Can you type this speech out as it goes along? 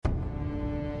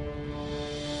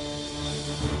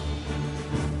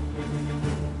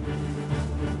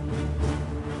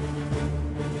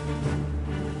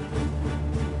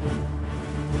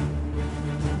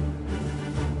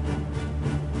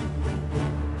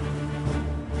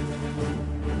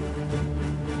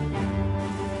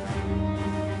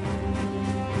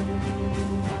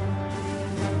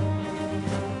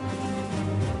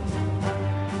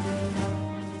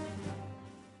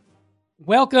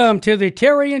Welcome to the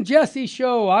Terry and Jesse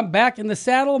Show. I'm back in the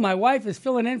saddle. My wife is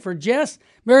filling in for Jess.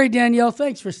 Mary Danielle,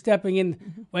 thanks for stepping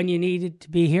in when you needed to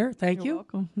be here. Thank you.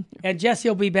 Welcome. And Jesse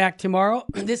will be back tomorrow.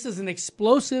 This is an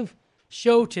explosive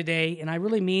show today, and I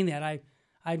really mean that.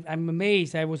 I'm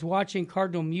amazed. I was watching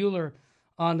Cardinal Mueller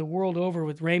on The World Over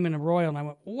with Raymond Arroyo, and I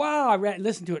went, wow, I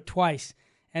listened to it twice.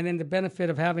 And then the benefit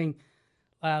of having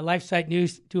LifeSite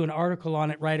News do an article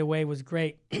on it right away was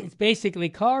great. It's basically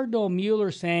Cardinal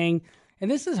Mueller saying, and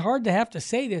this is hard to have to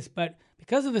say this, but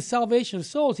because of the salvation of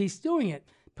souls, he's doing it.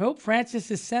 Pope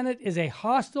Francis' Senate is a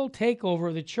hostile takeover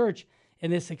of the church in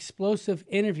this explosive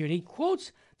interview. And he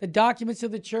quotes the documents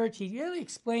of the church. He really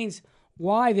explains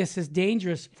why this is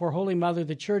dangerous for Holy Mother,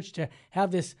 the church, to have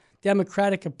this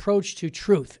democratic approach to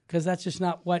truth, because that's just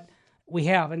not what we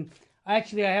have. And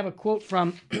actually, I have a quote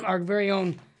from our very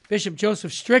own Bishop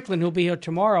Joseph Strickland, who'll be here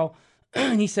tomorrow.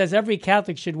 He says, every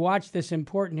Catholic should watch this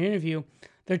important interview.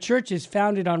 The church is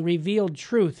founded on revealed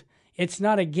truth. It's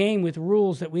not a game with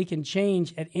rules that we can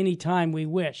change at any time we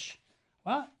wish.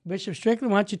 Well, Bishop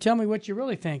Strickland, why don't you tell me what you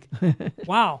really think?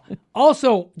 Wow.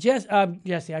 Also, Jesse, I'm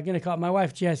going to call my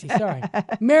wife Jessie, sorry.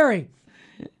 Mary,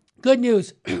 good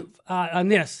news on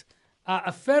this.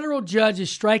 A federal judge is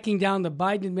striking down the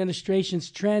Biden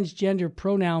administration's transgender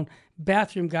pronoun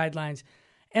bathroom guidelines.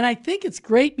 And I think it's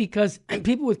great because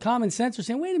people with common sense are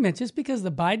saying, wait a minute, just because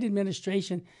the Biden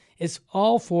administration is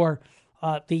all for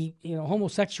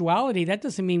homosexuality, that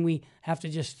doesn't mean we have to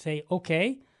just say,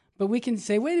 okay. But we can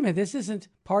say, wait a minute, this isn't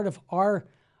part of our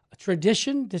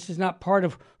tradition. This is not part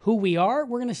of who we are.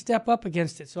 We're going to step up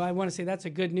against it. So I want to say that's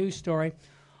a good news story.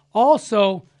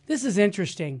 Also, this is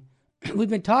interesting. We've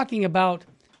been talking about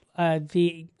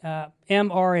the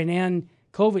mRNA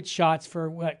COVID shots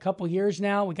for a couple years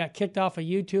now. We got kicked off of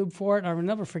YouTube for it. I will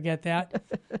never forget that.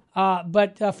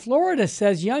 But Florida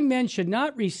says young men should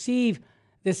not receive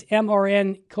this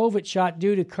mRNA COVID shot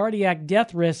due to cardiac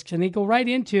death risks. And they go right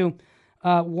into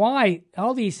why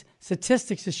all these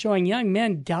statistics is showing young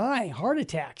men die, heart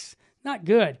attacks. Not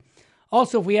good.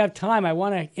 Also, if we have time, I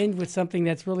want to end with something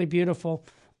that's really beautiful.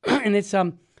 And it's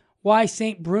why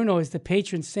St. Bruno is the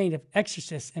patron saint of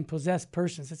exorcists and possessed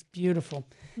persons. It's beautiful.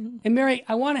 Mm-hmm. And Mary,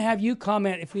 I want to have you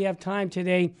comment, if we have time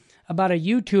today, about a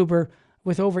YouTuber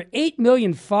with over 8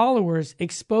 million followers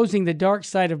exposing the dark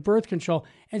side of birth control.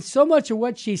 And so much of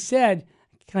what she said,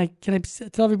 can I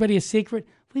tell everybody a secret?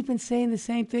 We've been saying the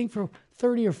same thing for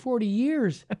 30 or 40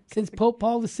 years since Pope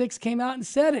Paul VI came out and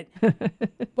said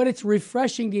it. But it's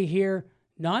refreshing to hear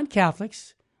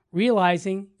non-Catholics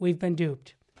realizing we've been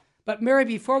duped. But Mary,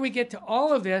 before we get to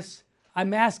all of this,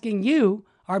 I'm asking you,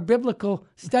 our biblical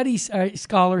studies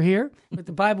scholar here with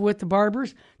the Bible with the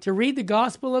Barbers, to read the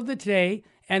Gospel of the day.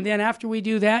 And then after we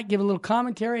do that, give a little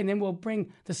commentary, and then we'll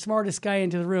bring the smartest guy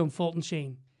into the room, Fulton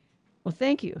Sheen. Well,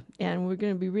 thank you. And we're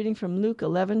going to be reading from Luke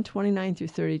 11:29 through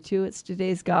 32. It's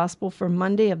today's Gospel for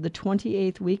Monday of the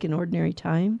 28th week in Ordinary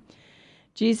Time.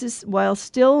 Jesus, while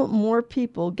still more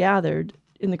people gathered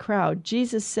in the crowd,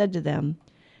 Jesus said to them,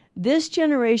 "This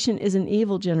generation is an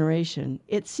evil generation.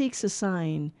 It seeks a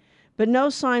sign, but no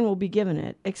sign will be given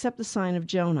it except the sign of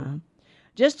Jonah.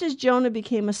 Just as Jonah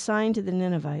became a sign to the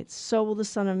Ninevites, so will the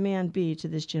Son of Man be to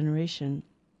this generation.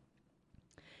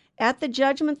 At the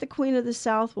judgment, the queen of the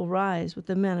south will rise with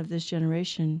the men of this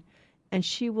generation, and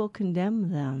she will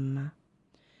condemn them,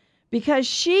 because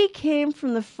she came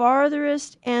from the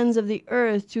farthest ends of the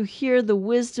earth to hear the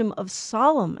wisdom of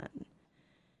Solomon.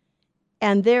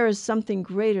 And there is something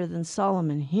greater than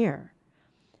Solomon here.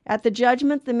 At the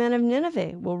judgment, the men of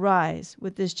Nineveh will rise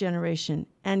with this generation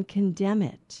and condemn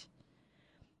it,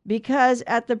 because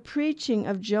at the preaching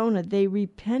of Jonah they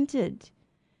repented.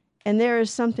 And there is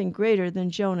something greater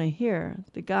than Jonah here,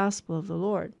 the gospel of the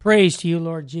Lord." Praise to you,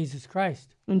 Lord Jesus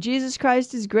Christ. And Jesus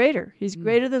Christ is greater. He's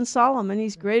greater than Solomon.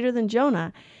 He's greater than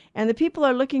Jonah. And the people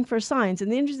are looking for signs.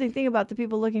 And the interesting thing about the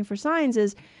people looking for signs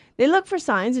is they look for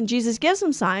signs, and Jesus gives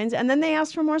them signs, and then they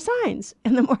ask for more signs.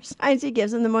 And the more signs he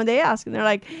gives them, the more they ask. And they're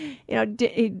like,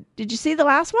 did you see the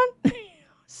last one?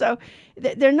 So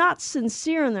they're not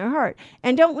sincere in their heart.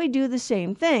 And don't we do the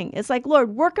same thing? It's like,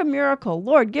 Lord, work a miracle.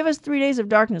 Lord, give us 3 days of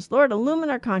darkness. Lord, illumine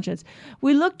our conscience.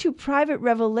 We look to private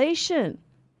revelation.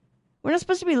 We're not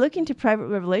supposed to be looking to private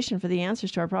revelation for the answers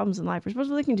to our problems in life. We're supposed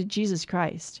to be looking to Jesus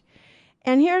Christ.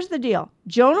 And here's the deal.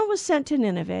 Jonah was sent to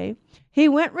Nineveh. He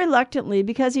went reluctantly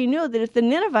because he knew that if the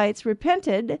Ninevites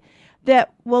repented,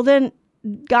 that, well, then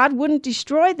God wouldn't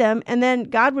destroy them, and then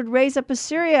God would raise up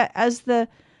Assyria as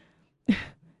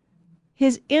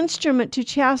his instrument to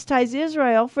chastise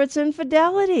Israel for its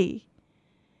infidelity.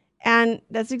 And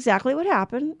that's exactly what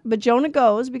happened. But Jonah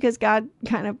goes because God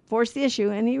kind of forced the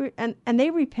issue, and they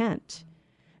repent.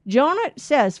 Jonah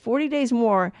says 40 days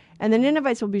more, and the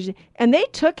Ninevites will be... And they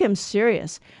took him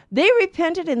serious. They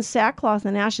repented in sackcloth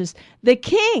and ashes. The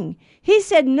king, he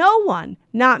said, no one,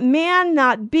 not man,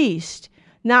 not beast,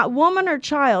 not woman or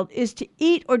child, is to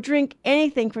eat or drink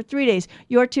anything for 3 days.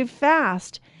 You are to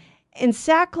fast in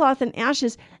sackcloth and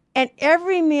ashes, and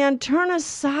every man turn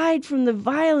aside from the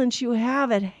violence you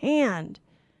have at hand.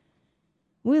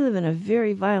 We live in a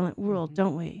very violent world,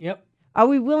 don't we? Yep. Are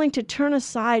we willing to turn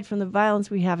aside from the violence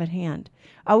we have at hand?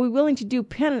 Are we willing to do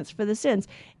penance for the sins?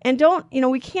 And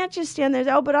we can't just stand there and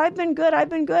say, oh, but I've been good, I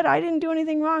didn't do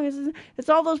anything wrong. It's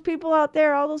all those people out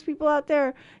there,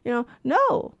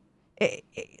 No.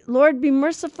 Lord, be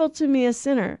merciful to me, a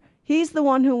sinner. He's the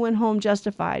one who went home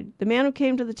justified. The man who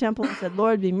came to the temple and said,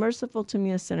 Lord, be merciful to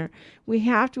me, a sinner. We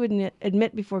have to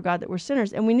admit before God that we're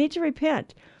sinners, and we need to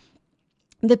repent.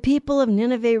 The people of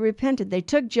Nineveh repented. They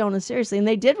took Jonah seriously, and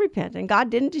they did repent, and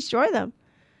God didn't destroy them.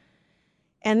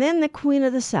 And then the queen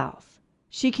of the south,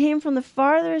 she came from the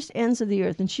farthest ends of the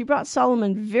earth, and she brought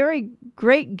Solomon very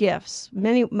great gifts,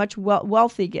 much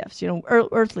wealthy gifts,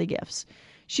 earthly gifts.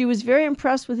 She was very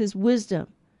impressed with his wisdom.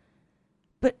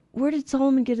 But where did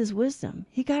Solomon get his wisdom?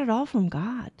 He got it all from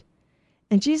God.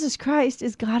 And Jesus Christ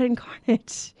is God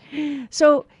incarnate.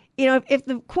 So, if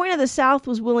the queen of the south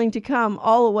was willing to come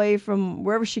all the way from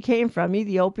wherever she came from,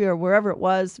 Ethiopia or wherever it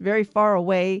was, very far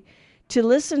away, to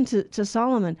listen to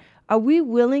Solomon, are we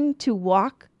willing to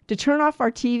turn off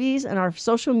our TVs and our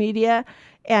social media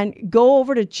and go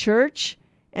over to church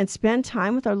and spend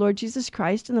time with our Lord Jesus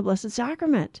Christ in the Blessed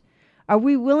Sacrament? Are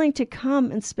we willing to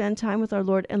come and spend time with our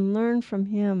Lord and learn from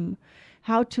him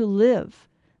how to live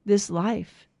this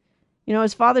life?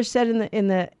 As Father said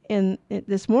in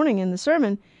this morning in the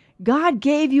sermon, God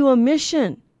gave you a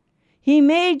mission. He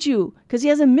made you because he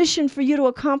has a mission for you to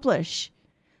accomplish.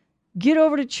 Get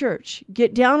over to church.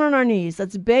 Get down on our knees.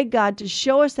 Let's beg God to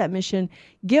show us that mission.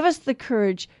 Give us the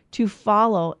courage to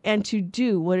follow and to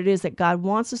do what it is that God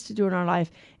wants us to do in our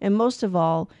life. And most of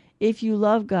all, if you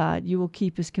love God, you will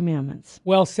keep his commandments.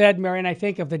 Well said, Mary. And I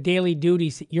think of the daily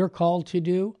duties that you're called to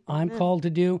do, I'm called to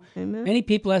do. Amen. Many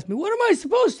people ask me, what am I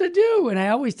supposed to do? And I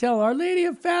always tell Our Lady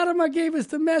of Fatima gave us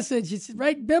the message. It's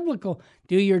right biblical.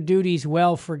 Do your duties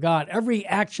well for God. Every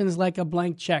action is like a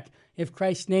blank check. If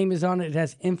Christ's name is on it, it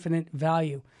has infinite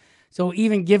value. So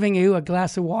even giving you a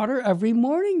glass of water every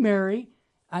morning, Mary,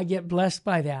 I get blessed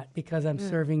by that because I'm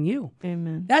serving you.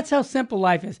 Amen. That's how simple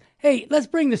life is. Hey, let's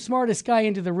bring the smartest guy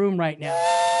into the room right now.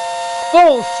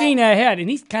 Full sheen ahead. And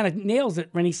he kind of nails it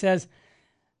when he says,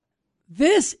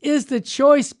 this is the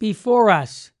choice before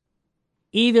us.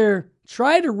 Either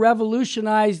try to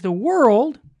revolutionize the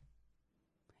world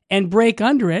and break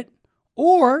under it,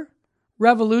 or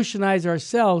revolutionize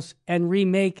ourselves and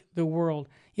remake the world.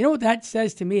 You know what that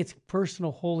says to me? It's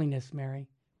personal holiness, Mary.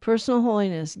 Personal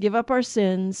holiness. Give up our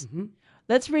sins. Mm-hmm.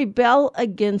 Let's rebel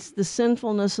against the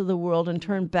sinfulness of the world and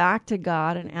turn back to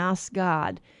God and ask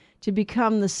God to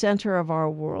become the center of our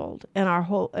world and our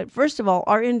whole, first of all,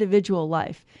 our individual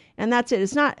life. And that's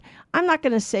it. I'm not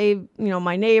going to save,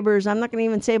 my neighbors. I'm not going to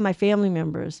even save my family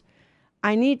members.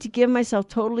 I need to give myself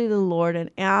totally to the Lord and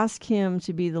ask him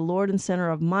to be the Lord and center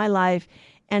of my life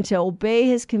and to obey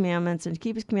his commandments and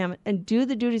keep his commandment and do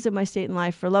the duties of my state and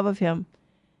life for love of him.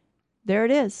 There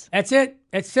it is. That's it.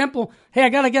 It's simple. Hey,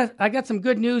 I got some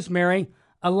good news, Mary.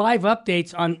 Live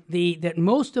updates on that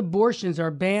most abortions are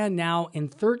banned now in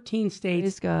 13 states.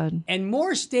 Praise God. And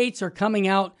more states are coming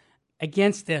out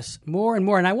against this, more and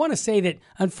more. And I want to say that,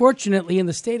 unfortunately, in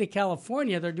the state of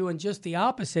California, they're doing just the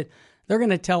opposite. They're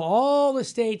going to tell all the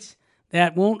states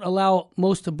that won't allow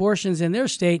most abortions in their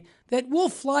state that we'll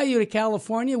fly you to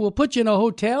California, we'll put you in a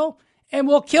hotel, and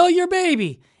we'll kill your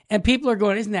baby. And people are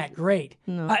going, isn't that great?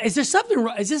 No. Is there something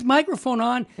wrong? Is this microphone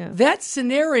on? Yeah. That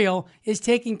scenario is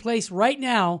taking place right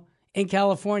now in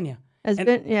California. As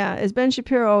Ben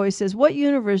Shapiro always says, what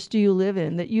universe do you live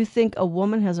in that you think a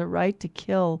woman has a right to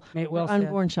kill an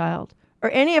unborn child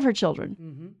or any of her children?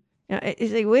 Mm-hmm.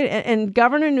 It's like, wait, and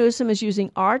Governor Newsom is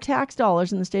using our tax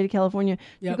dollars in the state of California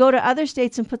Yep. to go to other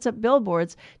states and puts up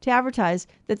billboards to advertise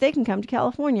that they can come to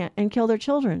California and kill their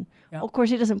children. Yep. Well, of course,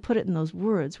 he doesn't put it in those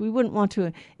words. We wouldn't want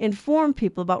to inform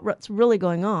people about what's really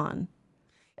going on.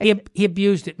 He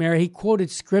abused it, Mary. He quoted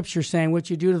scripture saying, what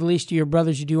you do to the least of your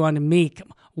brothers, you do unto me.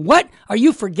 What? Are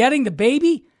you forgetting the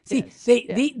baby? See,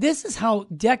 Yes. this is how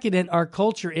decadent our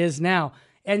culture is now.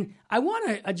 And I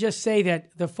want to just say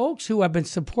that the folks who have been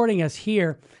supporting us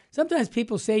here, sometimes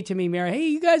people say to me, Mary, hey,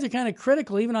 you guys are kind of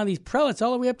critical even on these prelates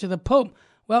all the way up to the Pope.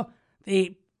 Well,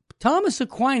 Thomas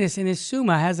Aquinas in his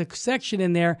Summa has a section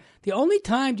in there. The only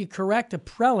time you correct a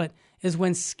prelate is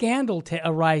when scandal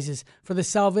arises for the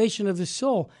salvation of the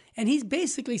soul. And he's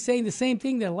basically saying the same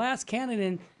thing that last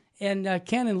canon and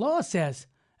canon law says.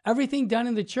 Everything done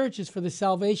in the church is for the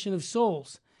salvation of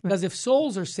souls. Because if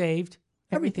souls are saved,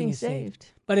 everything is saved.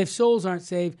 But if souls aren't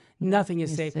saved, nothing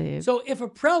is saved. So if a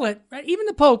prelate, right, even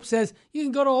the Pope says you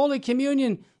can go to Holy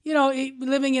Communion,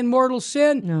 living in mortal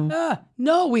sin.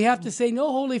 No, we have to say,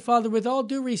 no, Holy Father, with all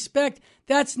due respect,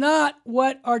 that's not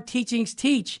what our teachings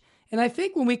teach. And I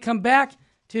think when we come back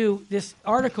to this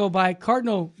article by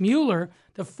Cardinal Mueller,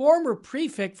 the former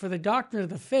prefect for the doctrine of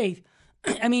the faith,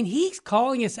 I mean, he's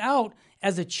calling us out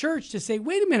as a church to say,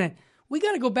 wait a minute, we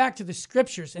got to go back to the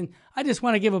scriptures. And I just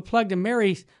want to give a plug to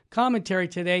Mary's commentary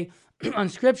today on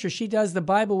scripture. She does the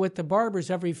Bible with the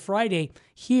Barbers every Friday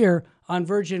here on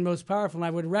Virgin Most Powerful. And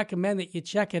I would recommend that you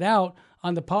check it out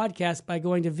on the podcast by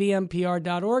going to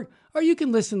vmpr.org, or you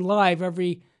can listen live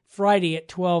every Friday at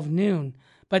 12 noon.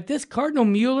 But this Cardinal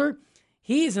Mueller,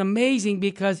 he is amazing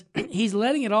because he's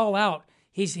letting it all out.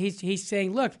 He's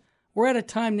saying, look, we're at a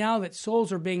time now that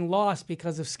souls are being lost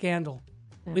because of scandal.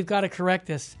 Yeah. We've got to correct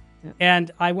this. Yeah.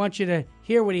 And I want you to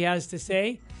hear what he has to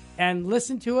say and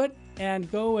listen to it and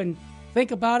go and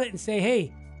think about it and say,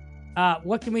 hey,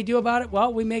 what can we do about it?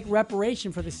 Well, we make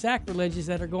reparation for the sacrileges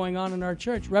that are going on in our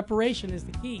church. Reparation is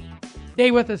the key.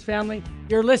 Stay with us, family.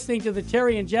 You're listening to the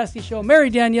Terry and Jesse Show. Mary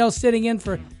Danielle sitting in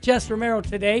for Jess Romero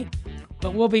today,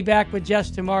 but we'll be back with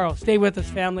Jess tomorrow. Stay with us,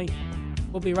 family.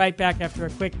 We'll be right back after a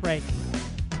quick break.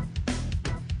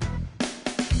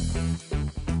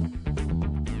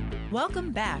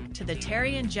 Welcome back to the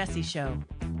Terry and Jesse Show.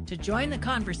 To join the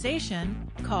conversation,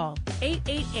 call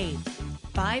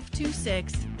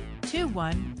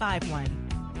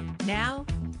 888-526-2151. Now,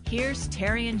 here's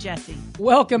Terry and Jesse.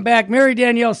 Welcome back. Mary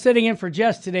Danielle sitting in for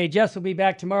Jess today. Jess will be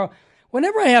back tomorrow.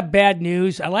 Whenever I have bad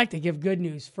news, I like to give good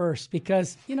news first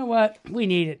because, you know what? We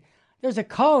need it. There's a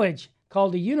college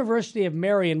called the University of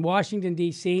Mary in Washington,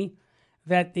 D.C.,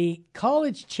 that the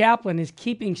college chaplain is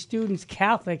keeping students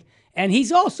Catholic, and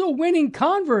he's also winning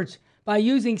converts by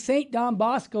using St. Don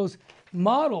Bosco's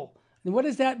model. And what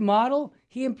is that model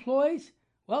he employs?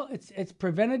 Well, it's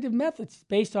preventative methods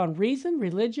based on reason,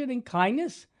 religion, and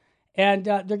kindness. And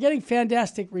they're getting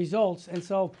fantastic results. And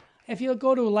so if you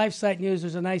go to LifeSite News,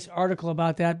 there's a nice article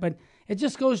about that. But it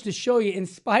just goes to show you, in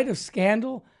spite of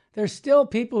scandal, there's still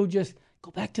people who just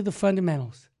go back to the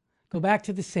fundamentals, go back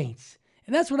to the saints.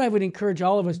 And that's what I would encourage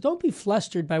all of us. Don't be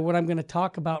flustered by what I'm going to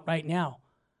talk about right now.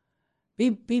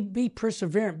 Be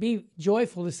perseverant. Be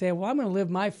joyful to say, well, I'm going to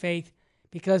live my faith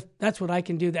because that's what I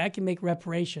can do. That I can make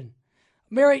reparation.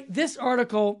 Mary, this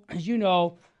article, as you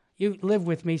know, you live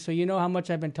with me, so you know how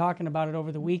much I've been talking about it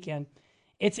over the weekend.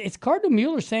 It's Cardinal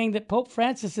Mueller saying that Pope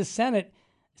Francis's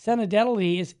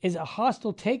synodality is a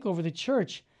hostile takeover of the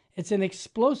church. It's an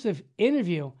explosive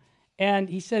interview. And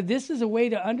he said this is a way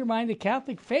to undermine the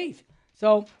Catholic faith.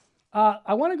 So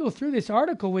I want to go through this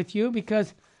article with you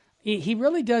because he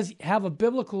really does have a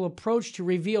biblical approach to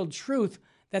revealed truth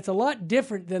that's a lot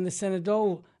different than the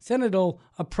synodal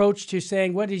approach to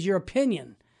saying, what is your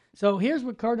opinion? So here's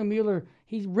what Cardinal Mueller,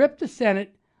 he ripped the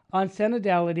Senate on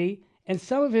synodality and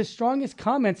some of his strongest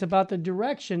comments about the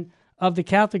direction of the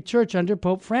Catholic Church under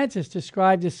Pope Francis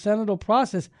described this synodal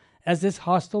process as this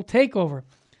hostile takeover.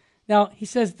 Now, he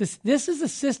says this is a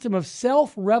system of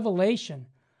self-revelation.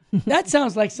 That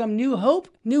sounds like some new hope,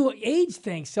 new age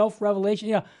thing,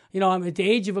 self-revelation. I'm at the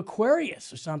age of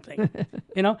Aquarius or something,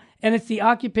 And it's the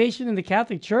occupation in the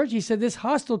Catholic Church. He said this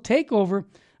hostile takeover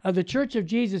of the Church of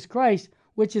Jesus Christ,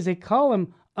 which is a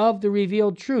column of the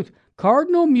revealed truth.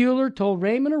 Cardinal Mueller told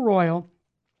Raymond Arroyo,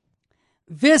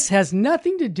 this has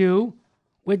nothing to do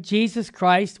with Jesus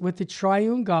Christ, with the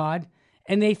triune God,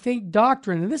 and they think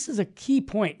doctrine, and this is a key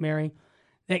point, Mary,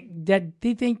 that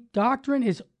they think doctrine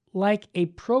is like a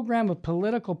program of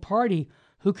political party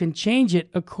who can change it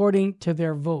according to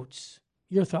their votes.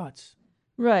 Your thoughts?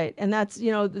 Right, and that's,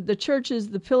 the church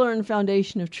is the pillar and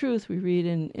foundation of truth we read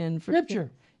in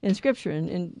Scripture. In Scripture,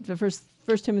 in the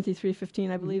First Timothy 3:15,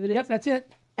 I believe it is. Yep, that's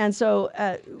it. And so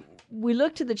we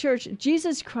look to the church.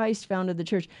 Jesus Christ founded the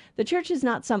church. The church is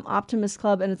not some optimist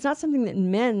club, and it's not something that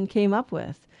men came up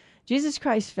with. Jesus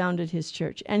Christ founded his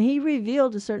church, and he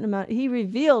revealed he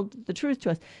revealed the truth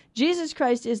to us. Jesus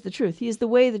Christ is the truth. He is the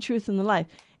way, the truth, and the life.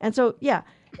 And so,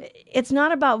 it's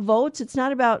not about votes. It's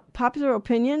not about popular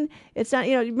opinion. It's not,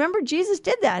 remember Jesus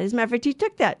did that. As a matter of fact, he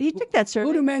took that survey.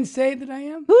 Who do men say that I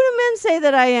am? Who do men say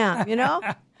that I am,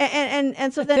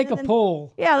 And so then take a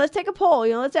poll. Yeah, let's take a poll,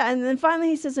 and then finally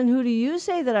he says, and who do you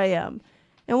say that I am?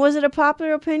 And was it a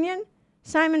popular opinion?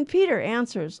 Simon Peter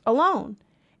answers, alone.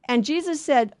 And Jesus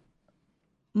said,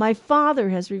 my Father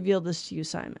has revealed this to you,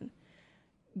 Simon.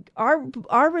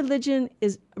 our religion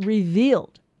is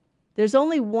revealed. There's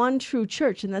only one true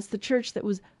church, and that's the church that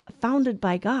was founded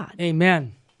by God.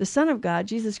 Amen. The Son of God,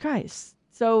 Jesus Christ.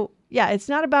 So, yeah, it's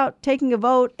not about taking a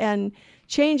vote and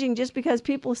changing just because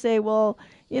people say, well,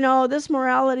 this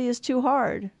morality is too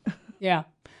hard. Yeah.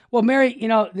 Well, Mary,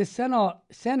 the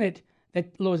Senate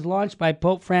that was launched by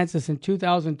Pope Francis in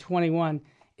 2021,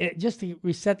 just to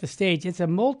reset the stage, it's a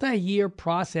multi-year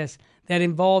process that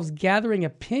involves gathering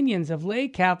opinions of lay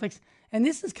Catholics, and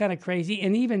this is kind of crazy,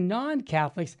 and even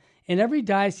non-Catholics in every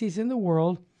diocese in the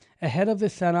world ahead of the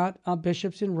Synod on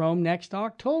Bishops in Rome next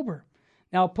October.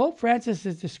 Now, Pope Francis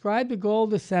has described the goal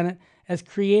of the Senate as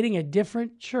creating a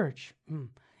different church.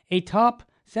 A top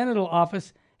synodal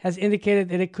office has indicated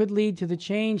that it could lead to the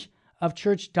change of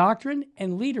church doctrine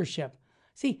and leadership.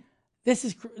 See, this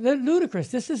is ludicrous.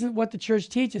 This isn't what the church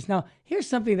teaches. Now, here's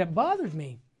something that bothered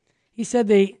me. He said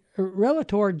the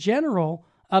Relator General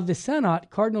of the Synod,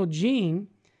 Cardinal Jean,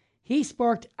 he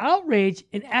sparked outrage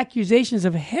and accusations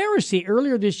of heresy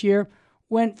earlier this year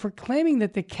for claiming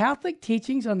that the Catholic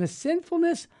teachings on the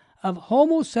sinfulness of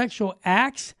homosexual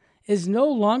acts is no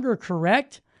longer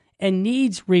correct and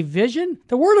needs revision.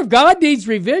 The Word of God needs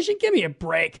revision? Give me a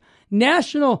break.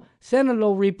 National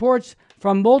synodal reports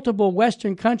from multiple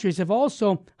Western countries have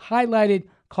also highlighted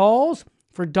calls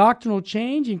for doctrinal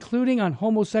change, including on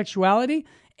homosexuality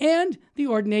and the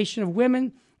ordination of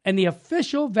women, and the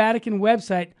official Vatican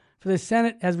website for the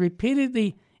Senate has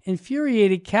repeatedly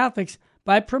infuriated Catholics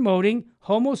by promoting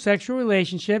homosexual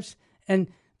relationships and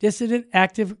dissident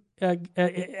activist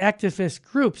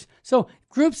groups. So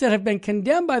groups that have been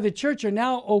condemned by the church are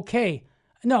now okay.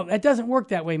 No, that doesn't work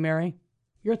that way, Mary.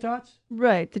 Your thoughts?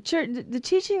 Right. The church, the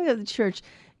teaching of the church,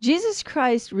 Jesus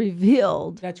Christ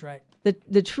revealed. That's right.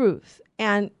 The truth,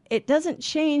 and it doesn't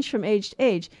change from age to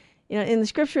age. In the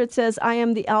scripture it says, "I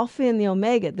am the Alpha and the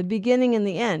Omega, the beginning and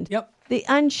the end." Yep. The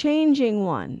unchanging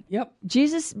one. Yep.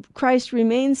 Jesus Christ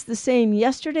remains the same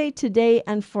yesterday, today,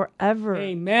 and forever.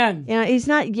 Amen. He's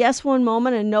not yes one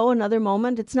moment and no another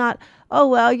moment. It's not, oh,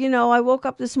 well, I woke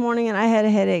up this morning and I had a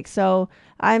headache, so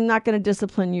I'm not going to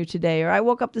discipline you today. Or I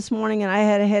woke up this morning and I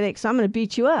had a headache, so I'm going to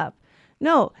beat you up.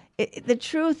 No, the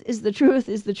truth is the truth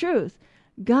is the truth.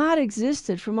 God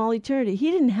existed from all eternity.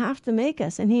 He didn't have to make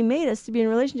us, and he made us to be in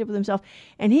relationship with himself,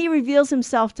 and he reveals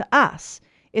himself to us.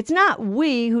 It's not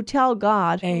we who tell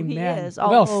God who he is.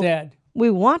 Well said. We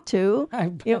want to.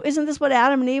 Isn't this what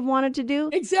Adam and Eve wanted to do?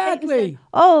 Exactly.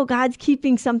 Oh, God's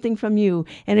keeping something from you,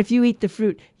 and if you eat the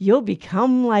fruit, you'll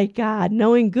become like God,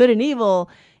 knowing good and evil.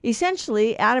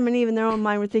 Essentially, Adam and Eve in their own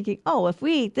mind were thinking, oh, if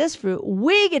we eat this fruit,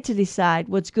 we get to decide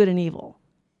what's good and evil.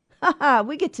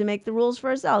 We get to make the rules for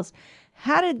ourselves.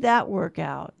 How did that work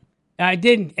out? I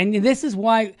didn't. And this is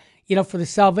why, for the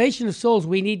salvation of souls,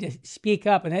 we need to speak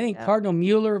up. And I think Cardinal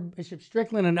Mueller, Bishop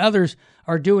Strickland, and others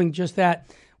are doing just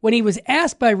that. When he was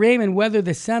asked by Raymond whether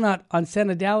the Synod on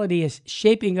Synodality is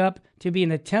shaping up to be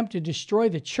an attempt to destroy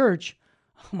the church,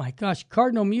 oh my gosh,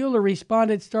 Cardinal Mueller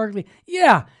responded starkly,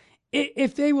 yeah,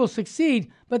 if they will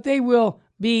succeed, but that will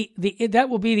be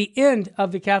the end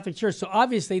of the Catholic Church. So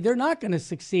obviously they're not going to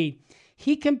succeed.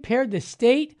 He compared the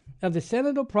state of the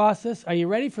synodal process, are you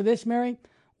ready for this, Mary?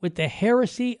 With the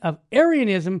heresy of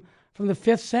Arianism from the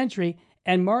 5th century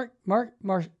and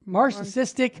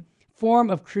Marxistic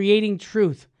form of creating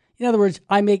truth. In other words,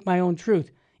 I make my own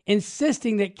truth,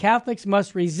 insisting that Catholics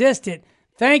must resist it.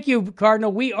 Thank you,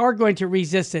 Cardinal. We are going to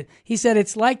resist it. He said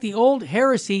it's like the old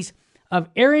heresies of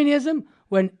Arianism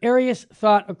when Arius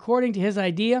thought, according to his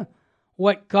idea,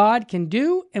 what God can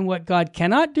do and what God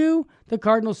cannot do. The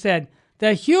Cardinal said,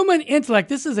 the human intellect,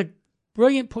 this is a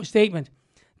brilliant statement,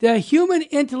 the human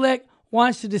intellect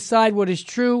wants to decide what is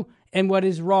true and what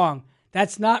is wrong.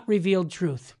 That's not revealed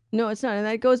truth. No, it's not. And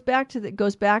that goes back to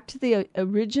the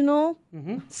original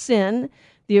sin,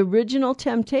 the original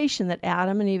temptation that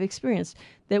Adam and Eve experienced,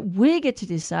 that we get to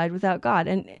decide without God.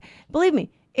 And believe me,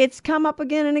 it's come up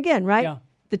again and again, right? Yeah.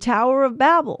 The Tower of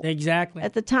Babel. Exactly.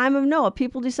 At the time of Noah,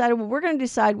 people decided, well, we're going to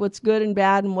decide what's good and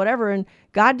bad and whatever, and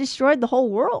God destroyed the whole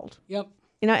world. Yep.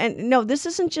 And no, this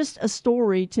isn't just a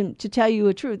story to tell you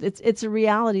a truth. It's a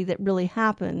reality that really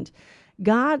happened.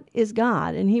 God is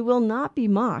God, and he will not be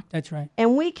mocked. That's right.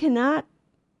 And we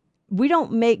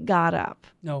don't make God up.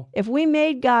 No. If we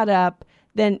made God up,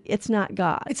 then it's not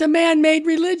God. It's a man-made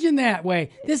religion that way.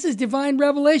 This is divine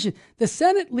revelation. The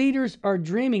Senate leaders are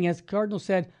dreaming, as Cardinal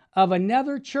said, of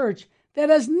another church that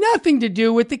has nothing to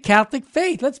do with the Catholic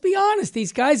faith. Let's be honest.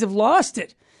 These guys have lost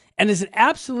it and is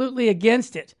absolutely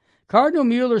against it. Cardinal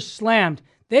Mueller slammed.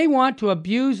 They want to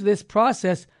abuse this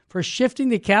process for shifting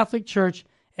the Catholic Church,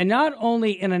 and not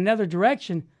only in another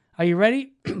direction, are you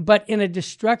ready? But in a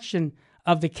destruction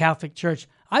of the Catholic Church.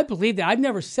 I believe that. I've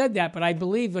never said that, but I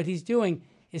believe what he's doing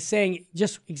is saying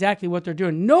just exactly what they're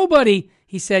doing. Nobody,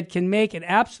 he said, can make an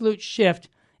absolute shift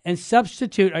and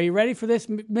substitute. Are you ready for this,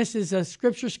 Mrs.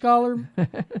 Scripture Scholar?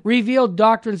 Revealed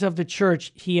doctrines of the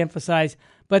church, he emphasized.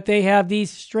 But they have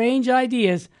these strange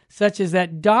ideas, such as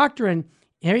that doctrine.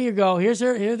 Here you go. Here's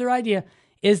their idea,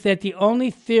 is that the only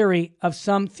theory of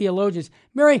some theologians.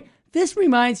 Mary, this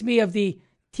reminds me of the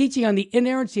teaching on the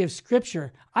inerrancy of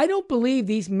Scripture. I don't believe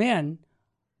these men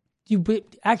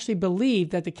actually believe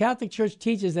that the Catholic Church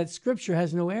teaches that Scripture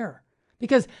has no error.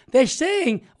 Because they're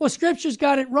saying, well, Scripture's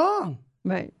got it wrong.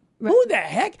 Right. Who the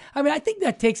heck? I mean, I think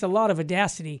that takes a lot of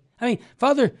audacity. I mean,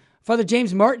 Father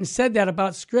James Martin said that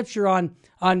about Scripture on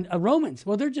Romans.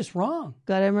 Well, they're just wrong.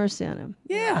 God have mercy on him.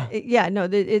 Yeah. I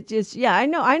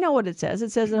know what it says.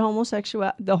 It says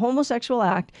that the homosexual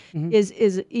act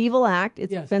is an evil act.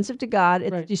 It's offensive to God.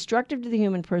 It's destructive to the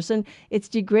human person. It's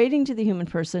degrading to the human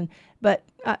person. But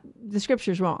the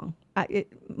Scripture's wrong.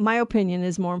 My opinion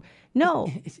is more,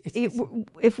 no.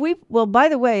 If we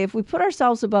put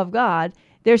ourselves above God,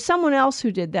 there's someone else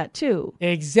who did that too.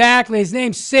 Exactly. His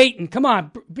name's Satan. Come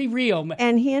on, be real.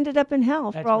 And he ended up in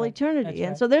hell for all eternity.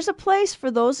 And so there's a place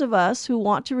for those of us who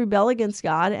want to rebel against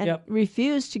God and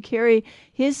refuse to carry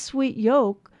his sweet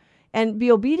yoke and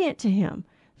be obedient to him.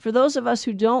 For those of us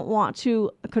who don't want to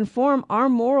conform our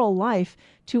moral life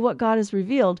to what God has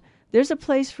revealed, there's a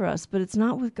place for us, but it's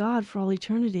not with God for all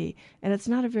eternity, and it's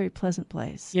not a very pleasant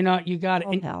place. You got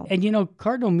it. And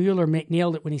Cardinal Mueller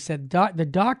nailed it when he said the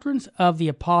doctrines of the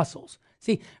apostles.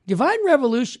 See, divine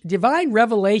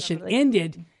revelation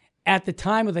ended at the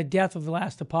time of the death of the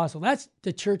last apostle. That's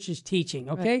the church's teaching,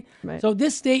 okay? Right. So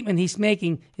this statement he's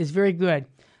making is very good.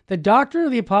 The doctrine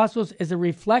of the apostles is a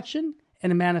reflection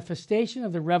and a manifestation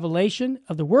of the revelation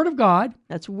of the Word of God.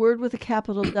 That's word with a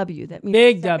capital W. That means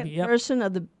big second W. Yep. Person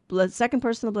of the second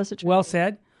person of the Blessed Trinity. Well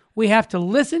said. We have to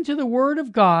listen to the Word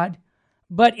of God,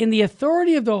 but in the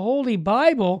authority of the Holy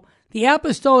Bible, the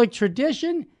apostolic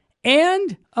tradition,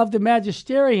 and of the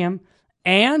magisterium,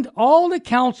 and all the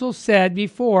councils said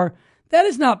before, that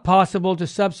is not possible to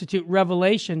substitute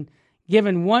revelation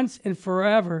given once and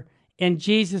forever in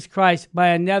Jesus Christ by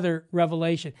another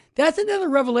revelation. That's another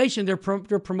revelation they're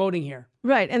promoting here.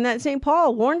 Right, and that St.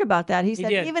 Paul warned about that. He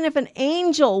said, even if an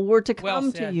angel were to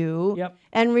come to you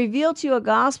and reveal to you a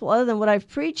gospel other than what I've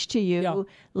preached to you,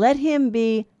 let him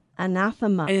be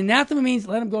anathema. And anathema means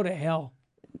let him go to hell.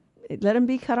 Let him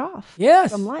be cut off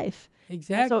from life.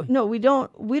 Exactly. So no, we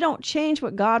don't change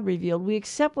what God revealed. We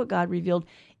accept what God revealed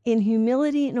in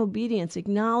humility and obedience,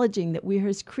 acknowledging that we're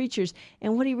his creatures,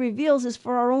 and what he reveals is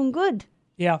for our own good.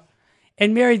 Yeah.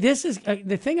 And Mary, this is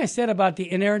the thing I said about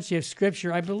the inerrancy of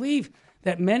Scripture. I believe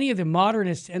that many of the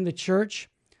modernists in the church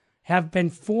have been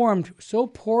formed so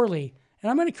poorly, and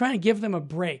I'm going to try and give them a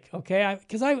break, okay?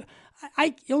 Because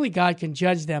I only God can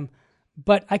judge them,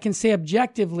 but I can say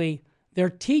objectively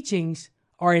their teachings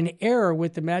are in error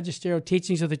with the magisterial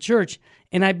teachings of the church.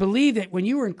 And I believe that when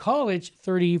you were in college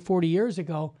 30, 40 years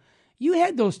ago, you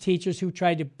had those teachers who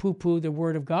tried to poo-poo the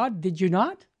Word of God. Did you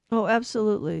not? Oh,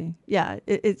 absolutely. Yeah.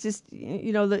 It's just,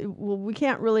 we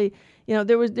can't really,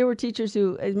 there were teachers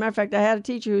who, as a matter of fact, I had a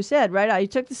teacher who said, I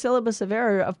took the syllabus of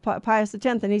error of Pius X,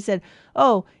 and he said,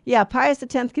 oh, yeah, Pius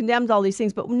X condemned all these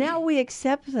things, but now we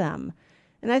accept them.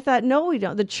 And I thought, no, we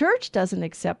don't. The church doesn't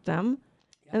accept them.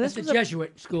 And this was a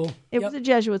Jesuit school. It was a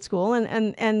Jesuit school,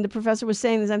 and the professor was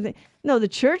saying the same thing. No, the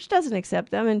church doesn't accept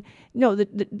them, and no,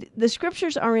 the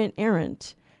Scriptures are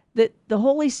inerrant. That the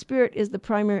Holy Spirit is the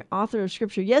primary author of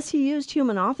Scripture. Yes, he used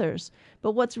human authors,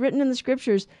 but what's written in the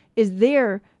Scriptures is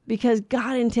there because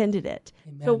God intended it.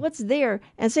 Amen. So what's there?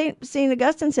 And Saint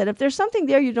Augustine said, if there's something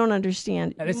there you don't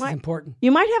understand, this is important.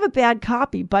 You might have a bad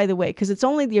copy, by the way, because it's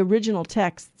only the original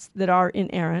texts that are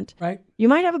inerrant. Right. You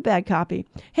might have a bad copy.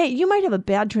 Hey, you might have a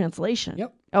bad translation.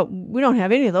 Yep. Oh, we don't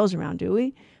have any of those around, do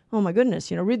we? Oh my goodness!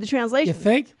 Read the translation. You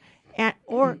think?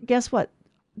 Or guess what?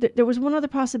 There was one other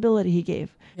possibility he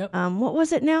gave. Yep. What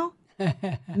was it now?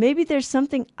 Maybe there's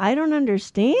something I don't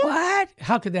understand. What?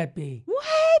 How could that be?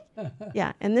 What?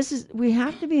 Yeah, and we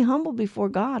have to be humble before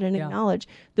God and acknowledge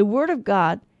the Word of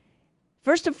God,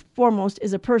 first and foremost,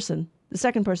 is a person, the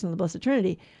second person of the Blessed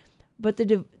Trinity. But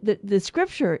the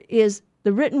Scripture is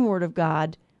the written Word of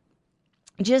God,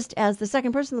 just as the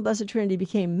second person of the Blessed Trinity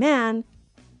became man.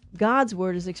 God's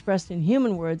word is expressed in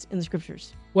human words in the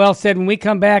Scriptures. Well said. When we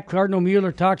come back, Cardinal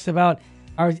Mueller talks about,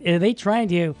 are they trying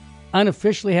to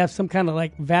unofficially have some kind of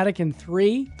like Vatican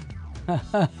III?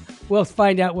 We'll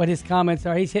find out what his comments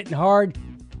are. He's hitting hard,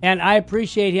 and I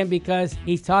appreciate him because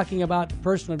he's talking about the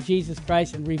person of Jesus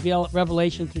Christ and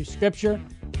revelation through Scripture.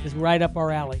 is right up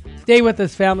our alley. Stay with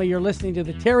us, family. You're listening to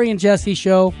the Terry and Jesse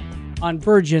Show on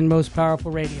Virgin Most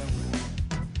Powerful Radio.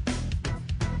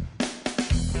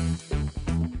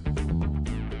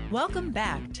 Welcome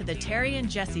back to the Terry and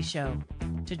Jesse Show.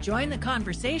 To join the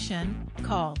conversation,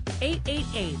 call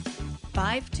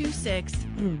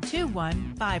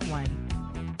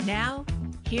 888-526-2151. Now,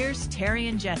 here's Terry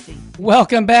and Jesse.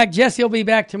 Welcome back. Jesse will be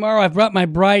back tomorrow. I've brought my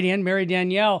bride in, Mary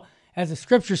Danielle, as a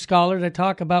scripture scholar to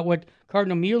talk about what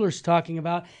Cardinal Mueller's talking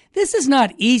about. This is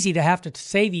not easy to have to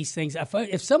say these things.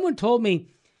 If someone told me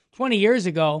 20 years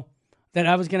ago that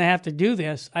I was going to have to do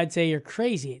this, I'd say you're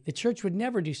crazy. The church would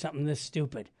never do something this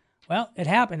stupid. Well, it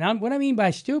happened. What I mean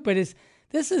by stupid is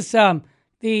this is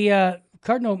the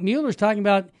Cardinal Mueller's talking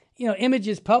about,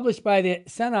 images published by the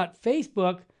Synod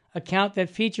Facebook account that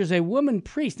features a woman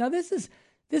priest. Now, this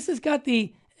has got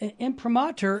the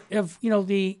imprimatur of,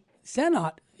 the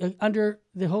Synod under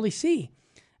the Holy See,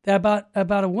 that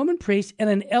about a woman priest and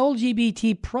an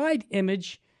LGBT pride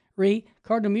imagery.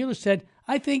 Cardinal Mueller said,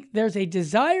 I think there's a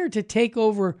desire to take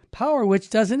over power which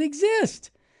doesn't exist.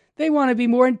 They want to be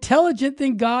more intelligent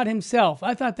than God himself.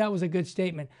 I thought that was a good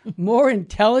statement. More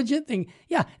intelligent than,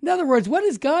 in other words, what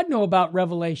does God know about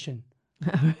Revelation?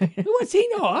 What's he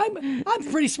know? I'm a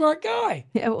pretty smart guy.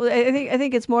 Yeah, well, I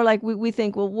think it's more like we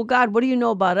think, well, God, what do you know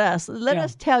about us? Let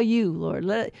us tell you,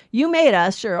 Lord. You made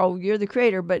us, sure. Oh, you're the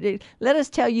creator, but let us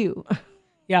tell you.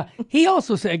 Yeah, he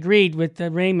also agreed with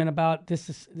Raymond about the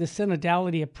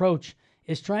synodality approach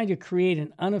is trying to create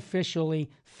an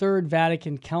unofficially Third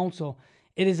Vatican Council.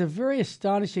 It is a very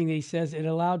astonishing that he says it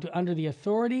allowed to under the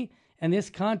authority and this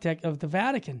context of the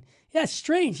Vatican. Yeah, it's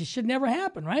strange. It should never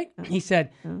happen, right? He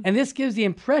said, and this gives the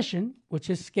impression, which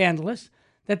is scandalous,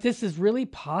 that this is really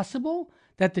possible,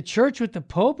 that the church with the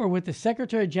Pope or with the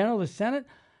Secretary General of the Senate,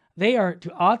 they are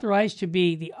authorized to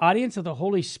be the audience of the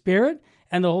Holy Spirit,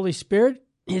 and the Holy Spirit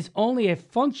is only a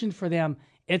function for them.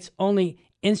 It's only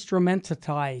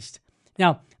instrumentalized.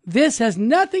 Now, this has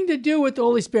nothing to do with the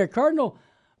Holy Spirit. Cardinal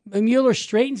Mueller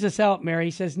straightens this out, Mary.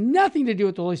 He says nothing to do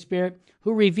with the Holy Spirit,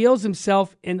 who reveals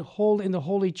himself in the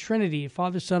Holy Trinity,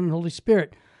 Father, Son, and Holy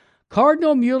Spirit.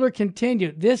 Cardinal Mueller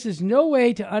continued, this is no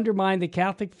way to undermine the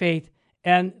Catholic faith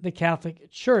and the Catholic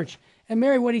Church. And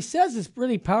Mary, what he says is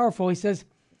really powerful. He says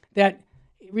that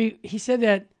he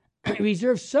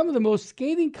reserves some of the most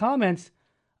scathing comments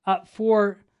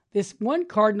for this one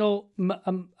cardinal,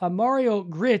 Mario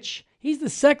Grich. He's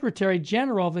the Secretary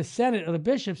General of the Senate of the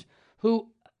Bishops, who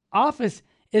office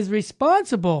is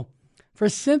responsible for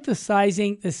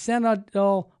synthesizing the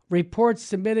synodal reports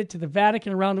submitted to the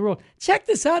Vatican around the world. Check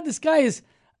this out. This guy is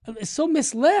so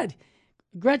misled.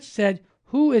 Grech said,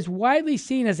 who is widely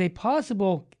seen as a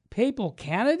possible papal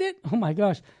candidate, oh my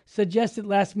gosh, suggested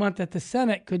last month that the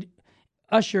Senate could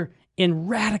usher in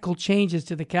radical changes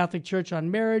to the Catholic Church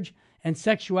on marriage and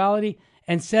sexuality,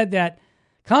 and said that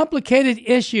complicated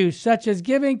issues such as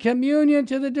giving communion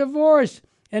to the divorced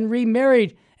and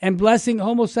remarried and blessing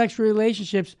homosexual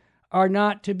relationships are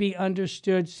not to be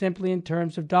understood simply in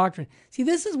terms of doctrine. See,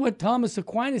 this is what Thomas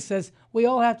Aquinas says. We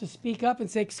all have to speak up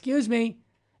and say, excuse me,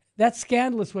 that's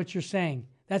scandalous what you're saying.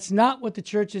 That's not what the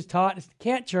church is taught. It's the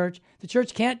can't church. The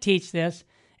church can't teach this.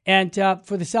 And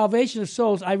for the salvation of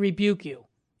souls, I rebuke you.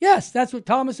 Yes, that's what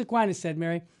Thomas Aquinas said,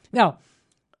 Mary. Now,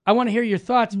 I want to hear your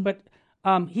thoughts, but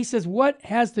he says, what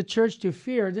has the church to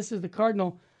fear? This is the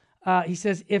cardinal. He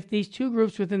says, if these two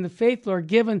groups within the faith are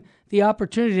given the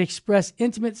opportunity to express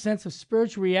intimate sense of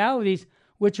spiritual realities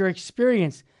which are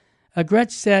experienced,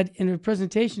 Grech said in a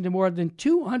presentation to more than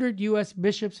 200 U.S.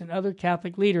 bishops and other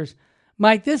Catholic leaders,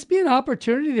 might this be an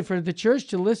opportunity for the church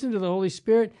to listen to the Holy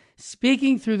Spirit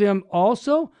speaking through them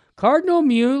also? Cardinal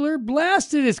Mueller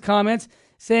blasted his comments,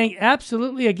 saying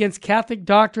absolutely against Catholic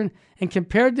doctrine and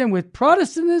compared them with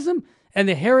Protestantism and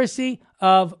the heresy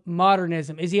of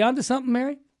modernism. Is he onto something,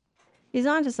 Mary? He's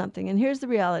onto something. And here's the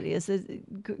reality is that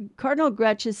Cardinal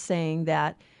Grech is saying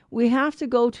that we have to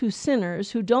go to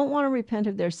sinners who don't want to repent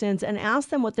of their sins and ask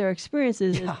them what their experience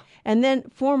is, and then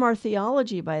form our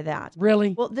theology by that.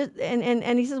 Really? Well,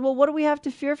 and he says, well, what do we have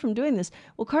to fear from doing this?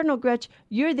 Well, Cardinal Grech,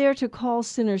 you're there to call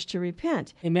sinners to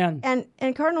repent. Amen.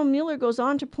 And Cardinal Mueller goes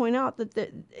on to point out that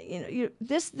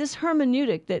this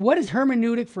hermeneutic that what is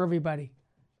hermeneutic for everybody?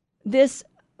 This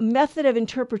method of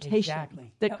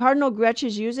interpretation that Cardinal Grech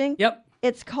is using. Yep.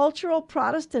 It's cultural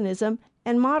Protestantism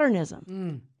and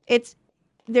modernism. It's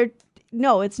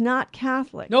not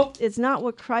Catholic. Nope. It's not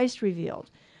what Christ revealed.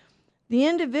 The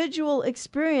individual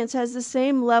experience has the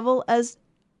same level as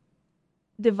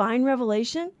divine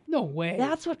revelation. No way.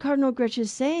 That's what Cardinal Grech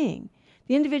is saying.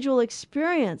 The individual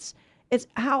experience, it's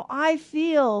how I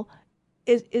feel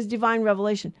is divine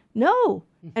revelation. No,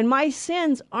 And my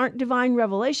sins aren't divine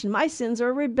revelation. My sins are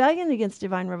a rebellion against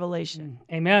divine revelation.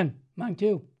 Amen. Mine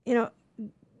too. You know,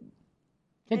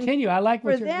 Continue. I like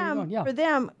what for you're them, going. Yeah. for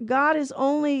them, God is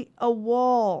only a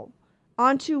wall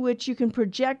onto which you can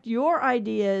project your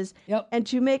ideas Yep. and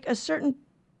to make a certain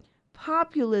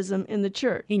populism in the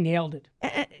church. He nailed it.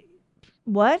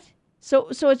 What? So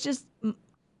it's just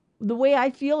the way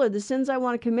I feel or the sins I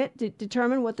want to commit to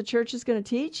determine what the church is going to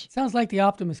teach? Sounds like the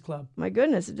Optimist Club. My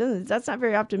goodness, it doesn't. That's not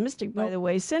very optimistic, by Nope. the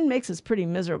way. Sin makes us pretty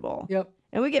miserable. Yep.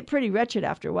 And we get pretty wretched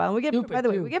after a while. And we get, Stupid, by the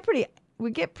way, too.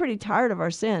 we get pretty tired of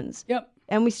our sins. Yep.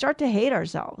 And we start to hate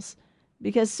ourselves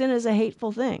because sin is a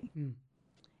hateful thing.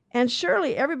 And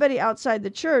surely everybody outside the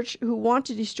church who want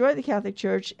to destroy the Catholic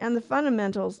Church and the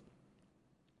fundamentals,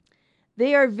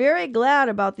 they are very glad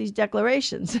about these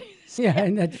declarations. Yeah,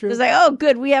 isn't that true? It's like, oh,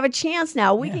 good, we have a chance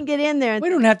now. We can get in there. And We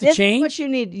don't have to this change. Is what you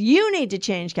need. You need to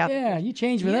change, Catholic. Yeah, you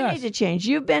change with You us. need to change.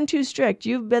 You've been too strict.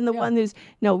 You've been the one who's...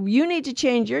 No, you need to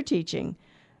change your teaching.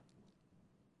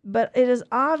 But it is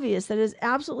obvious that it is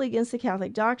absolutely against the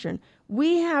Catholic doctrine.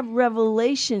 We have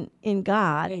revelation in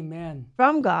God, Amen.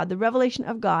 from God, the revelation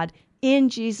of God in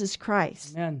Jesus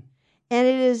Christ. Amen. And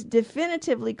it is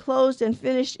definitively closed and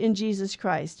finished in Jesus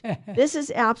Christ. This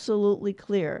is absolutely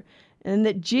clear. And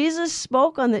that Jesus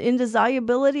spoke on the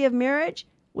indissolubility of marriage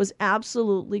was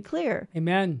absolutely clear.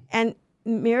 Amen. And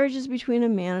marriage is between a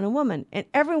man and a woman. And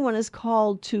everyone is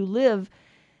called to live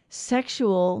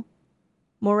sexual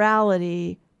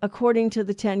morality according to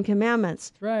the Ten Commandments.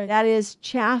 That's right. That is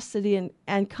chastity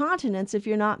and continence if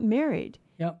you're not married.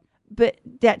 Yep. But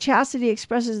that chastity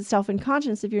expresses itself in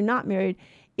continence if you're not married.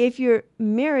 If you're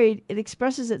married, it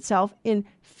expresses itself in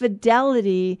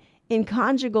fidelity, in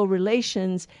conjugal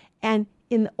relations, and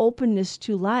in the openness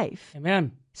to life.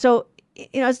 Amen. So,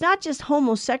 you know, it's not just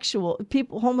homosexuals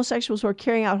who are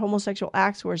carrying out homosexual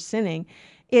acts who are sinning.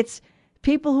 It's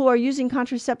people who are using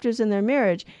contraceptives in their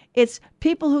marriage. It's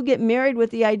people who get married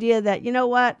with the idea that, you know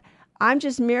what, I'm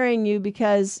just marrying you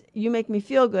because you make me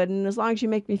feel good, and as long as you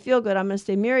make me feel good, I'm going to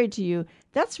stay married to you.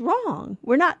 That's wrong.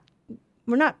 We're not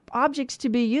objects to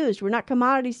be used. We're not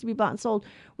commodities to be bought and sold.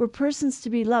 We're persons to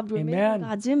be loved. We're made in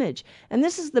God's image. And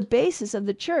this is the basis of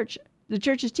the church. The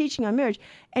church's teaching on marriage.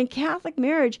 And Catholic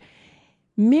marriage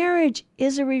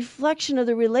is a reflection of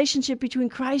the relationship between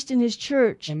Christ and his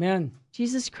church. Amen.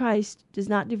 Jesus Christ does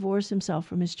not divorce himself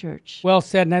from his church. Well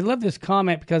said. And I love this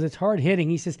comment because it's hard hitting.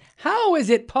 He says, how is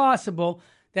it possible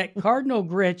that Cardinal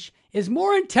Gritch is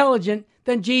more intelligent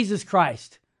than Jesus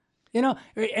Christ? You know,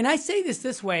 and I say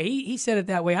this way. He said it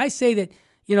that way. I say that,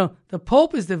 you know, the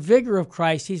Pope is the vigor of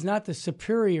Christ. He's not the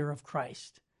superior of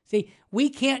Christ. See, we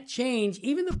can't change,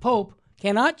 even the Pope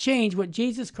cannot change what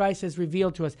Jesus Christ has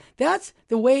revealed to us. That's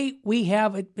the way we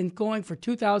have it been going for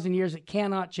 2,000 years. It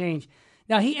cannot change.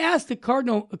 Now, he asked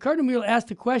Cardinal Mueller asked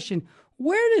the question,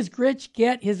 where does Gritch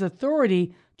get his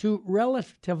authority to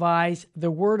relativize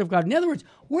the Word of God? In other words,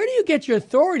 where do you get your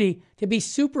authority to be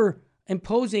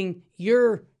superimposing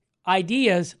your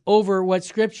ideas over what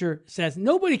Scripture says?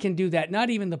 Nobody can do that, not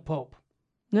even the Pope.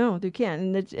 No, they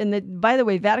can't. And by the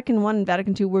way, Vatican I and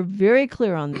Vatican II were very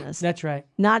clear on this. That's right.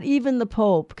 Not even the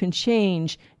Pope can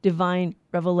change divine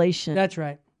revelation. That's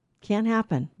right. Can't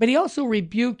happen. But he also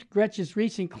rebuked Gretch's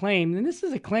recent claim, and this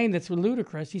is a claim that's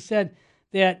ludicrous. He said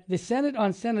that the Synod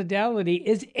on Synodality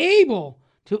is able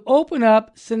to open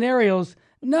up scenarios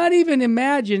not even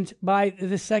imagined by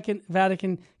the Second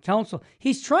Vatican Council.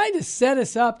 He's trying to set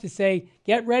us up to say,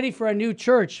 get ready for a new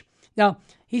church. Now,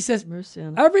 he says,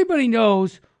 everybody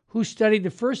knows who studied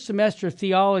the first semester of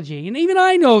theology, and even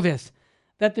I know this,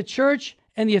 that the church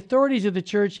and the authorities of the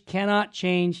church cannot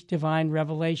change divine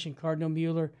revelation, Cardinal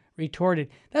Mueller retorted.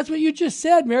 That's what you just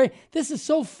said, Mary. This is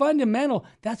so fundamental.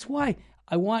 That's why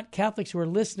I want Catholics who are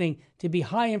listening to be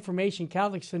high information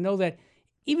Catholics to know that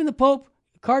even the Pope,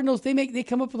 Cardinals, they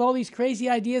come up with all these crazy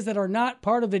ideas that are not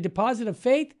part of the deposit of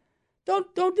faith. Don't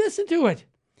listen to it.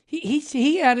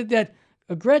 He added that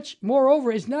Gretch,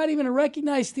 moreover, is not even a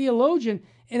recognized theologian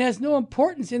and has no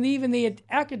importance in even the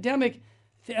academic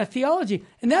theology.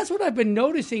 And that's what I've been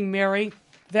noticing, Mary,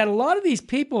 that a lot of these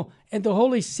people at the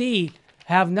Holy See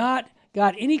have not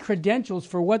got any credentials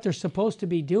for what they're supposed to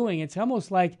be doing. It's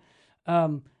almost like,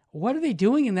 what are they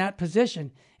doing in that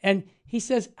position? And he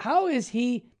says, how is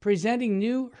he presenting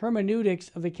new hermeneutics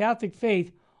of the Catholic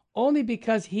faith only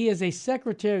because he is a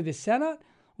secretary of the Senate,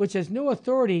 which has no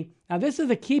authority? Now, this is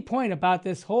the key point about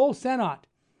this whole Senate.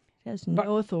 It has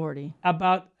no authority.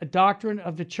 About a doctrine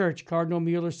of the church, Cardinal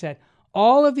Mueller said.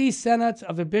 All of these senates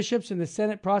of the bishops in the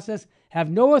Senate process have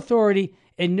no authority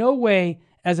in no way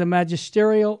as a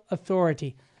magisterial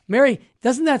authority. Mary,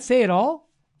 doesn't that say it all?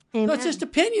 Amen. So it's just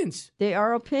opinions. They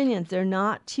are opinions. They're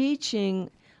not teaching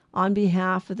on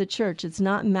behalf of the church. It's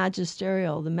not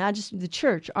magisterial. The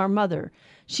church, our mother,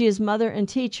 she is mother and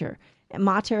teacher,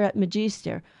 mater et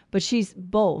magister, but she's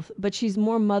both. But she's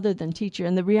more mother than teacher.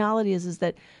 And the reality is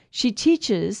that she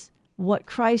teaches what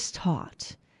Christ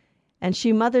taught. And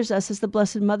she mothers us as the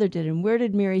Blessed Mother did. And where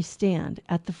did Mary stand?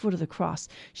 At the foot of the cross.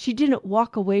 She didn't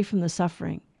walk away from the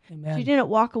suffering. Amen. She didn't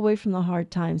walk away from the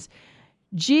hard times.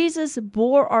 Jesus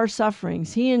bore our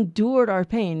sufferings. He endured our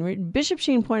pain. Bishop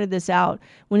Sheen pointed this out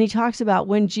when he talks about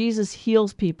when Jesus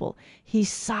heals people. He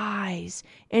sighs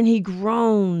and he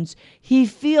groans. He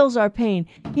feels our pain.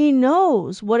 He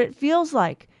knows what it feels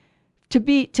like to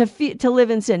live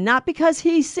in sin, not because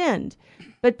he sinned,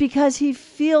 but because he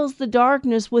feels the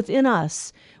darkness within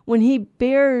us when he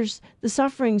bears the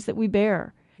sufferings that we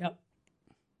bear.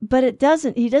 But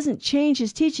he doesn't change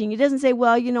his teaching. He doesn't say,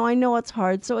 well, I know it's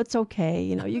hard, so it's okay.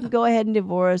 You can go ahead and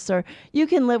divorce, or you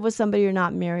can live with somebody you're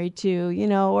not married to,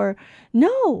 or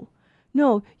no,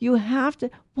 you have to.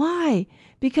 Why?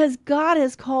 Because God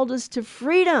has called us to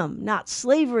freedom, not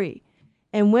slavery.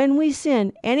 And when we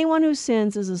sin, anyone who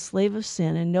sins is a slave of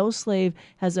sin, and no slave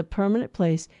has a permanent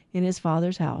place in his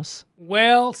Father's house.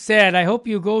 Well said. I hope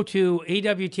you go to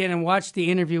EWTN and watch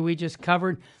the interview we just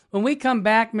covered. When we come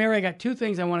back, Mary, I got two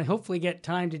things I want to hopefully get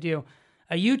time to do.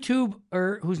 A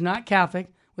YouTuber who's not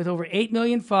Catholic with over 8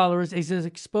 million followers is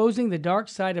exposing the dark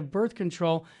side of birth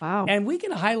control. Wow. And we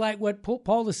can highlight what Pope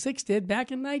Paul VI did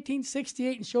back in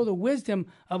 1968 and show the wisdom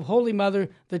of Holy Mother,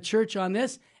 the Church, on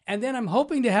this. And then I'm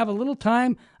hoping to have a little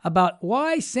time about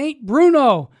why St.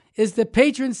 Bruno is the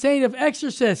patron saint of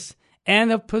exorcists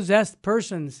and of possessed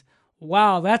persons.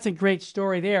 Wow, that's a great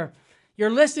story there. You're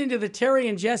listening to the Terry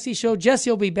and Jesse Show. Jesse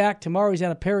will be back tomorrow. He's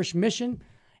at a parish mission.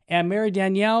 And Mary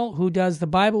Danielle, who does the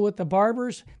Bible with the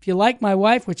Barbers. If you like my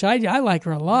wife, which I like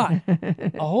her a lot,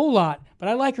 a whole lot, but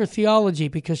I like her theology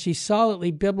because she's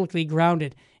solidly biblically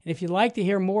grounded. And if you'd like to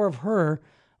hear more of her,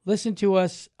 listen to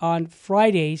us on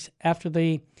Fridays after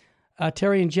the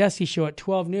Terry and Jesse Show at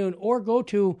 12 noon, or go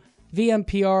to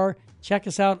VMPR. Check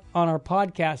us out on our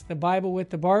podcast, The Bible with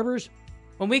the Barbers.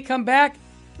 When we come back,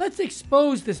 let's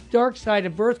expose this dark side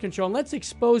of birth control, and let's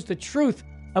expose the truth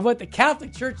of what the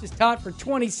Catholic Church has taught for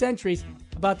 20 centuries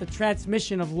about the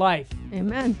transmission of life.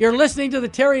 Amen. You're listening to the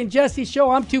Terry and Jesse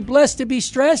Show. I'm too blessed to be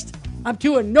stressed. I'm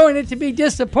too anointed to be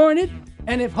disappointed.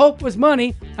 And if hope was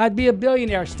money, I'd be a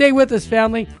billionaire. Stay with us,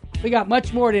 family. We got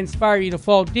much more to inspire you to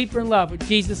fall deeper in love with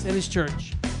Jesus and his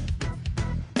church.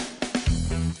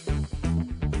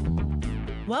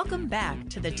 Welcome back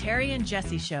to the Terry and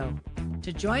Jesse Show.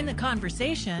 To join the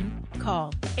conversation,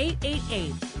 call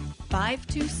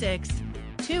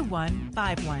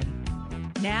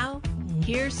 888-526-2151. Now,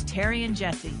 here's Terry and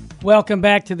Jesse. Welcome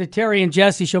back to the Terry and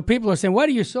Jesse Show. People are saying, why are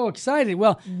you so excited?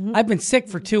 Well, I've been sick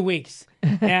for 2 weeks,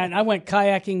 and I went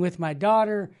kayaking with my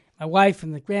daughter, my wife,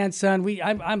 and the grandson.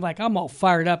 I'm all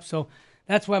fired up, so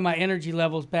that's why my energy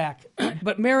level's back.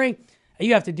 But Mary,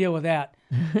 you have to deal with that.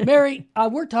 Mary,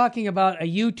 we're talking about a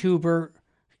YouTuber,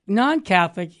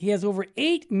 non-Catholic. He has over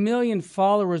 8 million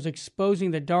followers exposing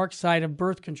the dark side of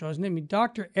birth control. His name is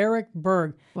Dr. Eric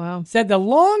Berg. Wow. Said the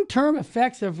long-term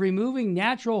effects of removing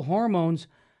natural hormones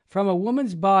from a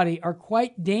woman's body are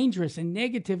quite dangerous and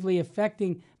negatively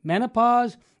affecting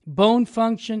menopause, bone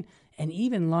function, and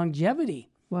even longevity.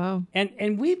 Wow.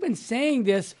 And we've been saying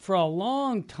this for a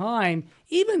long time.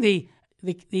 Even the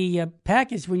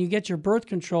package when you get your birth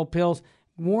control pills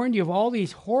warned you of all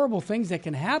these horrible things that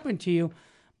can happen to you.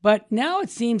 But now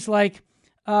it seems like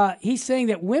he's saying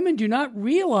that women do not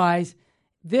realize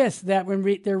that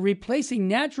when they're replacing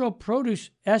natural produce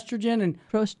estrogen and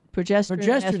progesterone,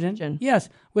 estrogen. Yes,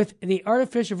 with the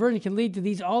artificial version can lead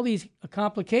to all these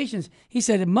complications. He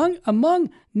said among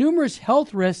numerous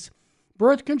health risks,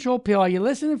 birth control pill, are you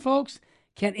listening, folks,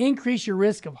 can increase your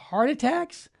risk of heart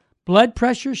attacks, blood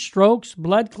pressure, strokes,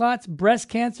 blood clots, breast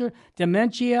cancer,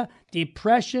 dementia,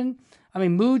 depression,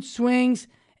 mood swings,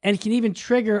 and can even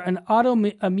trigger an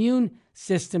autoimmune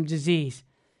system disease.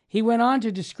 He went on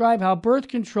to describe how birth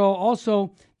control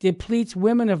also depletes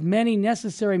women of many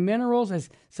necessary minerals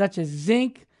such as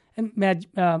zinc and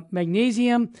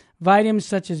magnesium, vitamins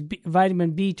such as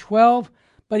vitamin B12.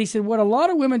 But he said what a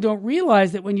lot of women don't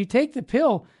realize that when you take the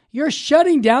pill, you're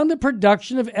shutting down the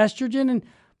production of estrogen and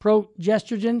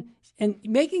progesterone and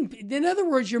in other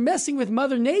words, you're messing with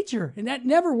Mother Nature, and that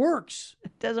never works.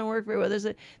 It doesn't work very well.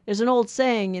 There's an old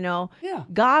saying, Yeah.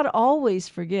 God always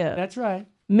forgives. That's right.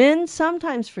 Men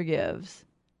sometimes forgives.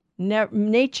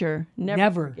 Nature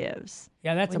never forgives.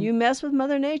 Yeah, that's when you mess with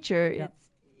Mother Nature.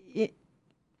 Yeah.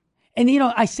 And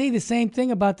I say the same thing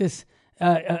about this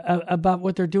about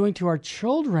what they're doing to our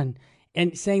children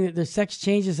and saying that there's sex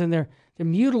changes and they're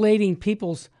mutilating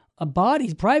people's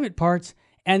bodies, private parts,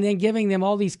 and then giving them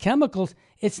all these chemicals.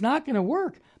 It's not going to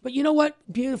work. But you know what?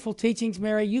 Beautiful teachings,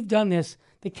 Mary. You've done this.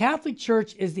 The Catholic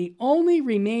Church is the only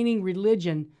remaining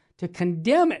religion to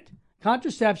condemn it,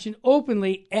 contraception,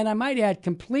 openly, and I might add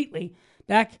completely.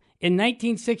 Back in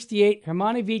 1968,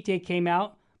 Humanae Vitae came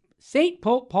out. St.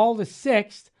 Pope Paul VI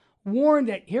warned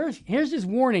that, here's his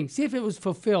warning, see if it was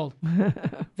fulfilled,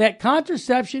 that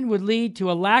contraception would lead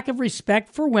to a lack of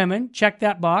respect for women, check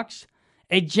that box,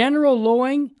 a general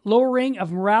lowering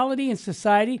of morality in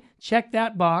society, check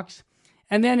that box,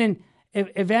 and then in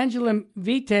Evangelium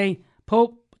Vitae,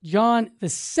 Pope John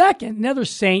II, another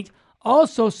saint,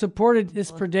 also supported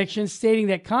this prediction, stating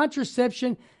that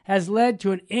contraception has led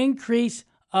to an increase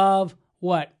of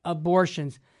what?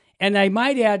 Abortions. And I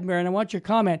might add, Mary, and I want your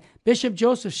comment, Bishop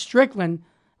Joseph Strickland,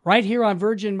 right here on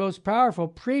Virgin Most Powerful,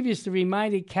 previously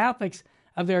reminded Catholics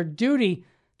of their duty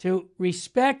to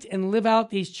respect and live out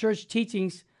these church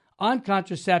teachings on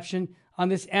contraception on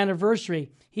this anniversary.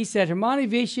 He said, Humanae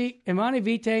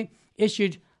Vitae,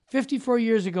 issued 54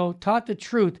 years ago, taught the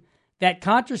truth that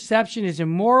contraception is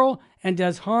immoral and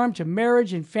does harm to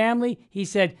marriage and family. He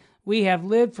said, we have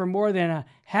lived for more than a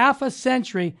half a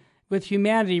century with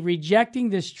humanity rejecting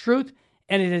this truth,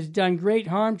 and it has done great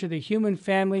harm to the human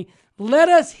family. Let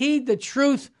us heed the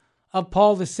truth of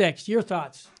Paul VI. Your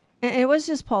thoughts? And it was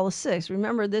just Paul VI.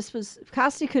 Remember, this was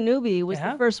Casti Connubii was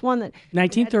the first one that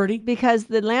 1930, because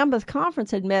the Lambeth Conference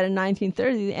had met in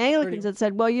 1930. The Anglicans had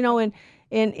said, well, you know,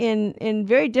 in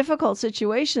very difficult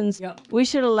situations, we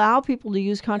should allow people to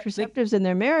use contraceptives in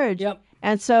their marriage.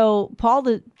 And so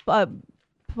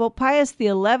Pope Pius XI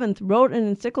wrote an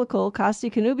encyclical, Casti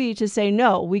Connubii, to say,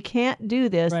 no, we can't do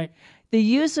this. Right. The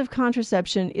use of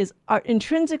contraception is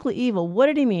intrinsically evil. What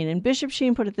did he mean? And Bishop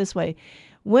Sheen put it this way.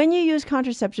 When you use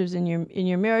contraceptives in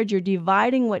your marriage, you're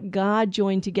dividing what God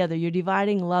joined together. You're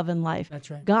dividing love and life.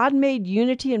 That's right. God made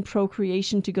unity and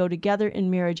procreation to go together in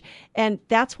marriage. And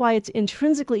that's why it's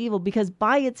intrinsically evil, because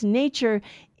by its nature,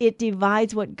 it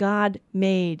divides what God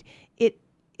made. It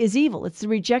is evil. It's the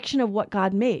rejection of what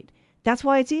God made. That's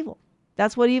why it's evil.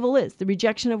 That's what evil is, the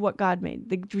rejection of what God made,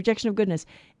 the rejection of goodness.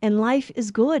 And life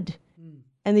is good.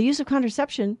 And the use of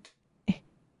contraception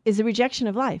is the rejection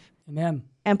of life. Amen.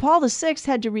 And Paul VI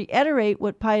had to reiterate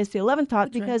what Pius XI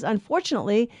taught because,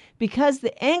 unfortunately, because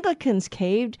the Anglicans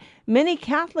caved, many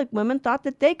Catholic women thought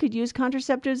that they could use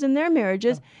contraceptives in their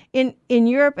marriages. In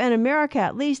Europe and America,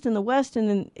 at least in the West,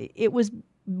 and it was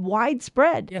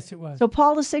widespread. Yes, it was. So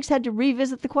Paul VI had to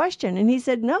revisit the question, and he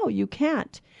said, no, you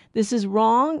can't. This is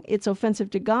wrong. It's offensive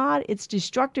to God. It's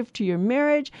destructive to your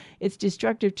marriage. It's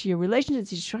destructive to your relationship. It's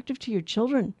destructive to your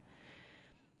children.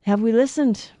 Have we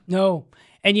listened? No.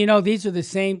 And you know, these are the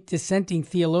same dissenting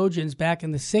theologians back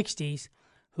in the 60s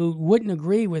who wouldn't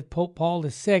agree with Pope Paul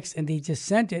VI, and they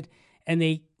dissented, and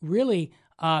they really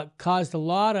caused a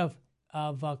lot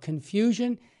of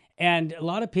confusion. And a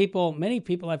lot of people, many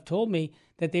people have told me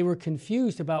that they were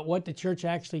confused about what the church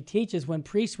actually teaches when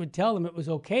priests would tell them it was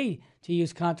okay to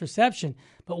use contraception.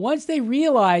 But once they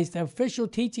realized the official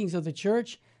teachings of the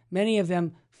church, many of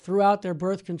them threw out their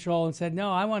birth control and said,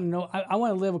 no, I want to know, I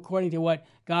want to live according to what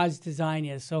God's design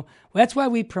is. So that's why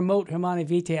we promote Humanae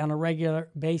Vitae on a regular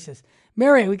basis.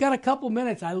 Mary, we got a couple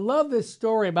minutes. I love this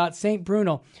story about St.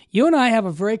 Bruno. You and I have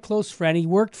a very close friend. He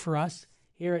worked for us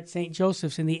here at St.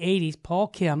 Joseph's in the 80s, Paul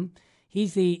Kim.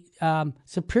 He's the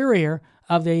superior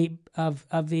of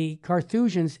the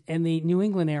Carthusians in the New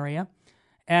England area.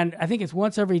 And I think it's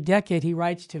once every decade he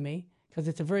writes to me because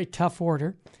it's a very tough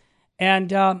order.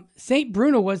 And St.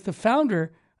 Bruno was the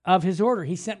founder of his order.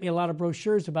 He sent me a lot of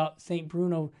brochures about St.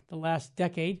 Bruno the last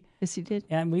decade. Yes, he did.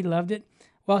 And we loved it.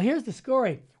 Well, here's the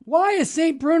story. Why is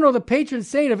St. Bruno the patron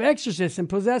saint of exorcists and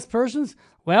possessed persons?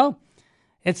 Well,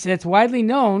 it's widely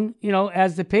known,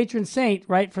 as the patron saint,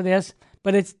 right, for this.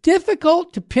 But it's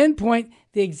difficult to pinpoint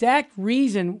the exact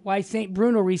reason why St.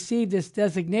 Bruno received this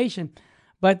designation.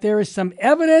 But there is some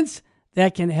evidence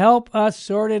that can help us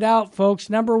sort it out, folks.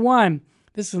 Number one,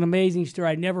 this is an amazing story.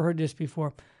 I'd never heard this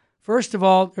before. First of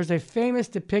all, there's a famous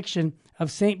depiction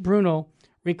of St. Bruno,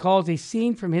 recalls a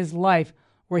scene from his life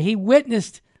where he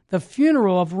witnessed the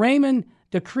funeral of Raymond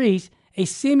de Crisse, a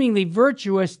seemingly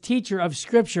virtuous teacher of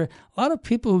Scripture. A lot of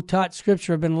people who taught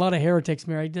Scripture have been a lot of heretics,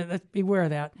 Mary. Let's beware of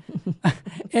that.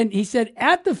 And he said,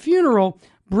 at the funeral,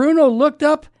 Bruno looked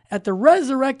up at the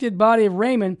resurrected body of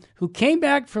Raymond, who came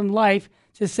back from life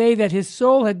to say that his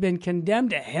soul had been condemned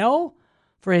to hell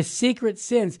for his secret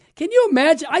sins. Can you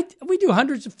imagine? We do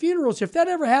hundreds of funerals. If that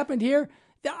ever happened here,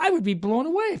 I would be blown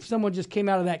away if someone just came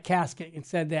out of that casket and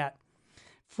said that.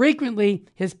 Frequently,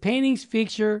 his paintings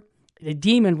feature a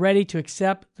demon ready to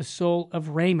accept the soul of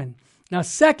Raymond. Now,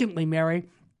 secondly, Mary,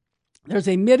 there's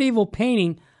a medieval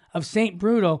painting of St.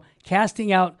 Bruno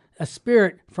casting out a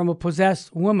spirit from a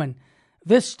possessed woman.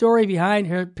 This story behind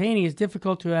her painting is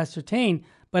difficult to ascertain,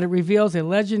 but it reveals a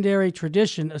legendary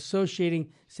tradition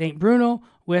associating St. Bruno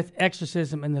with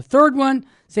exorcism. And the third one,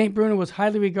 St. Bruno was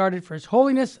highly regarded for his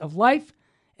holiness of life,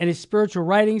 and his spiritual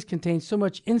writings contain so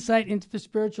much insight into the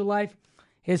spiritual life.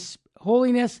 His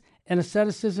holiness and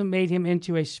asceticism made him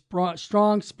into a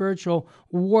strong spiritual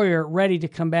warrior ready to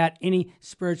combat any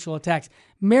spiritual attacks.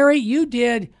 Mary, you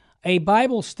did a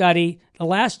Bible study the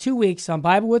last 2 weeks on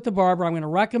Bible with the Barber. I'm going to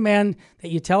recommend that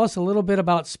you tell us a little bit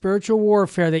about spiritual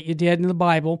warfare that you did in the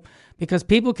Bible, because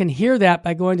people can hear that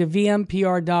by going to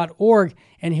vmpr.org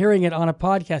and hearing it on a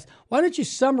podcast. Why don't you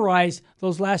summarize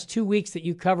those last 2 weeks that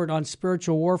you covered on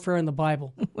spiritual warfare in the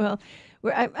Bible? Well,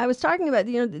 I was talking about,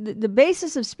 the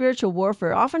basis of spiritual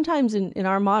warfare. Oftentimes in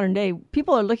our modern day,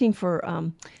 people are looking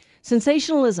for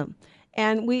sensationalism.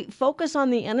 And we focus on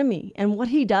the enemy and what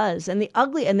he does and the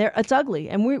ugly, and it's ugly.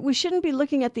 And we shouldn't be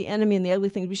looking at the enemy and the ugly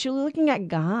things. We should be looking at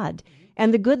God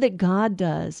and the good that God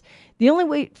does. The only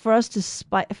way for us to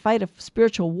fight a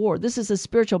spiritual war, this is a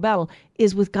spiritual battle,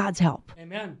 is with God's help.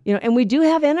 Amen. And we do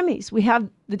have enemies. We have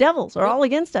the devils are all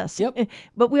against us. Yep.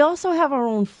 But we also have our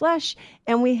own flesh,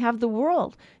 and we have the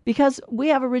world, because we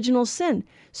have original sin.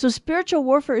 So spiritual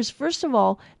warfare is, first of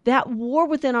all, that war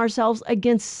within ourselves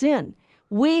against sin.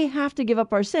 We have to give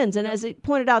up our sins. And as it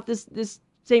pointed out, this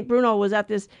St. Bruno was at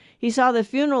this, he saw the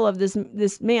funeral of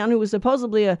this man who was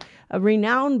supposedly a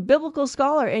renowned biblical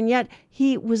scholar, and yet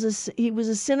he was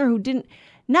a sinner who didn't,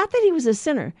 not that he was a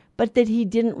sinner, but that he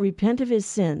didn't repent of his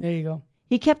sin. There you go.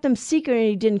 He kept them secret and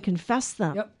he didn't confess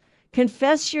them. Yep.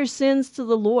 Confess your sins to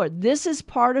the Lord. This is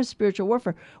part of spiritual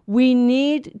warfare. We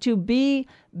need to be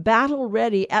battle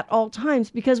ready at all times,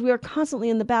 because we are constantly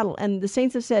in the battle. And the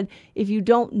saints have said, if you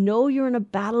don't know you're in a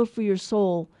battle for your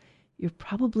soul, you're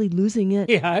probably losing it.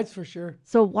 Yeah, that's for sure.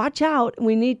 So watch out.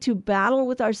 We need to battle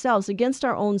with ourselves, against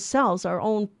our own selves, our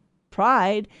own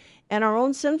pride, and our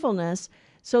own sinfulness,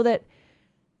 so that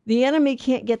the enemy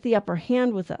can't get the upper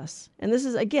hand with us. And this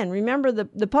is, again, remember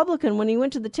the publican, when he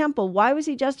went to the temple, why was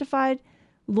he justified?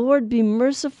 Lord, be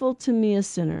merciful to me, a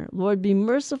sinner. Lord, be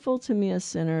merciful to me, a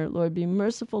sinner. Lord, be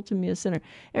merciful to me, a sinner.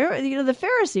 And the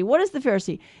Pharisee, what is the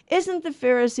Pharisee? Isn't the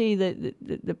Pharisee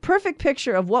the perfect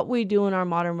picture of what we do in our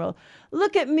modern world?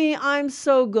 Look at me, I'm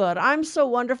so good. I'm so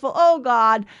wonderful. Oh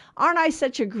God, aren't I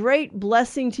such a great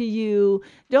blessing to you?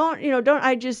 Don't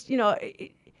I just,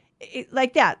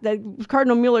 like that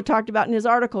Cardinal Mueller talked about in his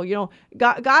article.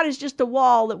 God is just a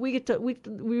wall that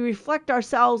we reflect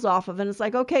ourselves off of, and it's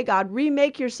like, okay, God,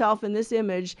 remake yourself in this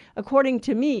image according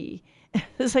to me.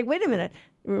 It's like, wait a minute.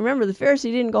 Remember, the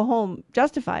Pharisee didn't go home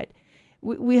justified.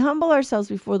 We humble ourselves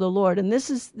before the Lord, and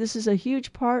this is a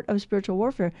huge part of spiritual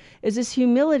warfare. Is this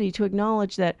humility to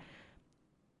acknowledge that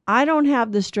I don't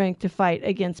have the strength to fight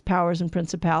against powers and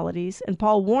principalities, and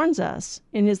Paul warns us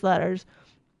in his letters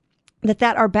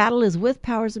that our battle is with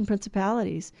powers and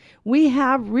principalities. We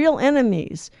have real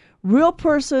enemies, real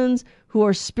persons who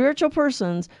are spiritual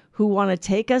persons who want to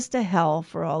take us to hell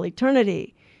for all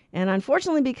eternity. And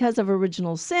unfortunately, because of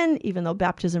original sin, even though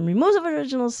baptism removes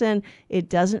original sin, it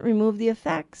doesn't remove the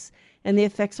effects. And the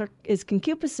effects is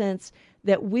concupiscence,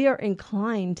 that we are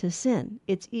inclined to sin.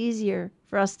 It's easier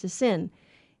for us to sin.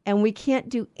 And we can't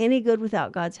do any good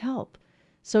without God's help.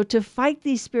 So to fight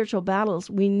these spiritual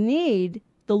battles, we need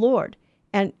the Lord.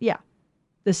 And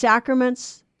the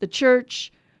sacraments, the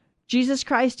church, Jesus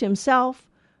Christ himself,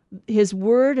 his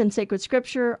word and sacred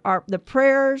scripture, are the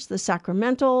prayers, the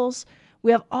sacramentals.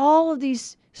 We have all of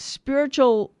these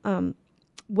spiritual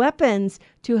weapons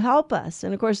to help us.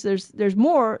 And of course, there's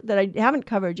more that I haven't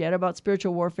covered yet about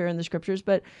spiritual warfare in the scriptures,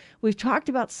 but we've talked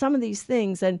about some of these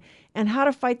things and how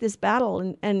to fight this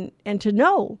battle and to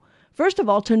know, first of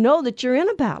all, to know that you're in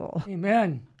a battle.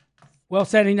 Amen. Well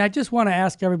said. And I just want to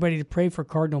ask everybody to pray for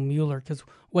Cardinal Mueller, because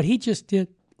what he just did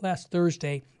last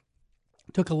Thursday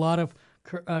took a lot of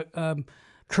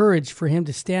courage for him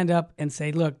to stand up and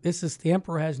say, look, the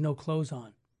emperor has no clothes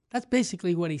on. That's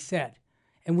basically what he said.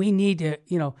 And we need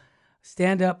to,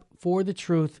 stand up for the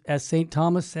truth, as St.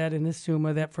 Thomas said in his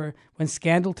Summa, that for when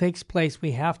scandal takes place,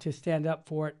 we have to stand up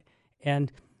for it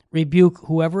and rebuke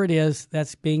whoever it is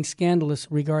that's being scandalous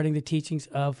regarding the teachings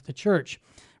of the church.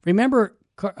 Remember,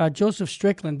 Joseph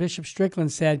Strickland, Bishop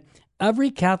Strickland, said, every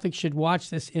Catholic should watch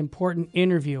this important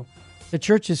interview. The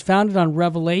church is founded on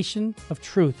revelation of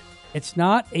truth. It's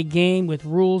not a game with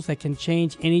rules that can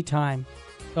change any time.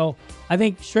 So I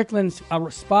think Strickland's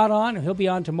spot on. He'll be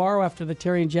on tomorrow after the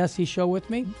Terry and Jesse show with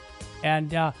me.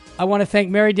 And I want to thank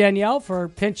Mary Danielle for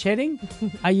pinch hitting.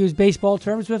 I use baseball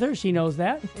terms with her. She knows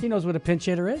that. She knows what a pinch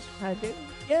hitter is. I do.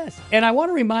 Yes. And I want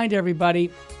to remind everybody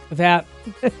that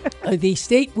the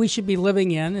state we should be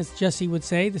living in, as Jesse would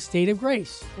say, the state of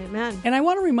grace. Amen. And I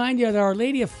want to remind you that Our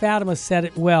Lady of Fatima said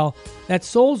it well, that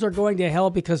souls are going to hell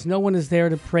because no one is there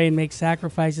to pray and make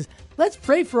sacrifices. Let's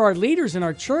pray for our leaders in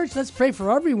our church. Let's pray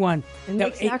for everyone. And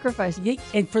make sacrifices.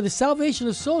 And for the salvation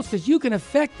of souls, because you can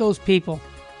affect those people.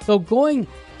 So going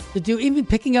to do, even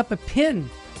picking up a pin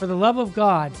for the love of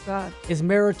God is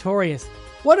meritorious.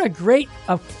 What a great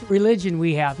religion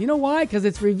we have. You know why? Because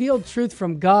it's revealed truth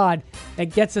from God that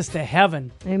gets us to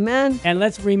heaven. Amen. And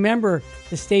let's remember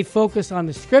to stay focused on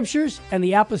the scriptures and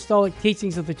the apostolic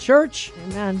teachings of the church.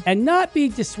 Amen. And not be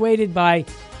dissuaded by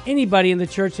anybody in the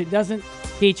church that doesn't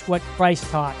teach what Christ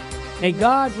taught. May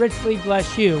God richly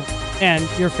bless you and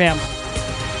your family.